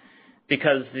remarks,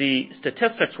 because the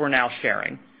statistics we're now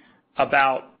sharing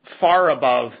about far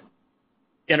above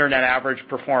internet average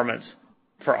performance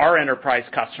for our enterprise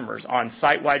customers on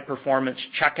site-wide performance,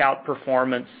 checkout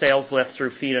performance, sales lift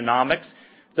through Feedonomics,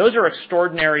 those are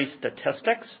extraordinary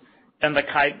statistics and the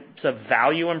types of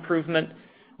value improvement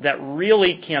that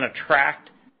really can attract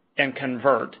and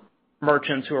convert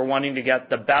merchants who are wanting to get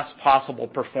the best possible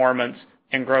performance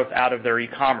and growth out of their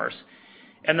e-commerce.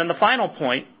 And then the final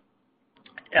point,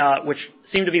 which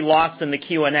seemed to be lost in the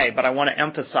Q&A, but I want to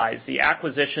emphasize the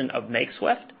acquisition of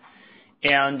Makeswift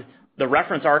and the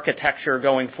reference architecture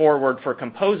going forward for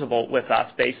Composable with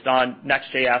us based on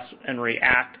Next.js and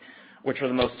React, which are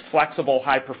the most flexible,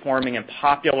 high-performing, and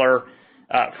popular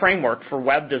framework for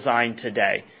web design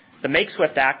today. The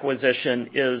Makeswift acquisition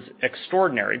is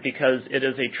extraordinary because it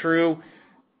is a true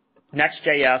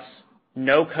Next.js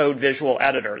no-code visual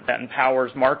editor that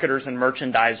empowers marketers and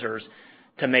merchandisers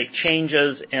to make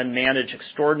changes and manage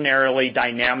extraordinarily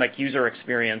dynamic user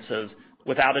experiences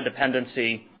without a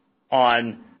dependency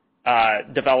on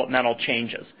developmental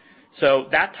changes. So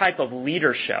that type of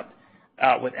leadership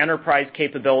with enterprise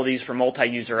capabilities for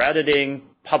multi-user editing,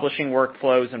 publishing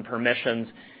workflows, and permissions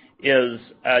is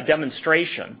a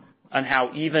demonstration on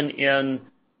how even in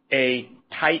a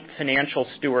tight financial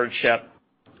stewardship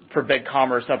for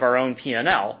BigCommerce of our own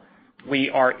P&L, we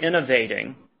are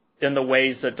innovating in the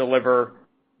ways that deliver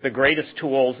the greatest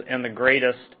tools and the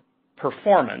greatest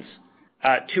performance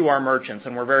to our merchants.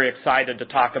 And we're very excited to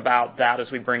talk about that as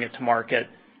we bring it to market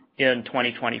in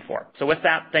 2024. So with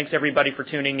that, thanks everybody for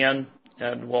tuning in,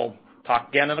 and we'll talk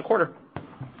again in a quarter.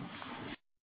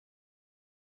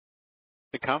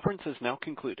 The conference is now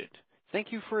concluded.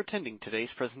 Thank you for attending today's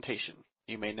presentation.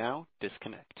 You may now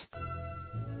disconnect.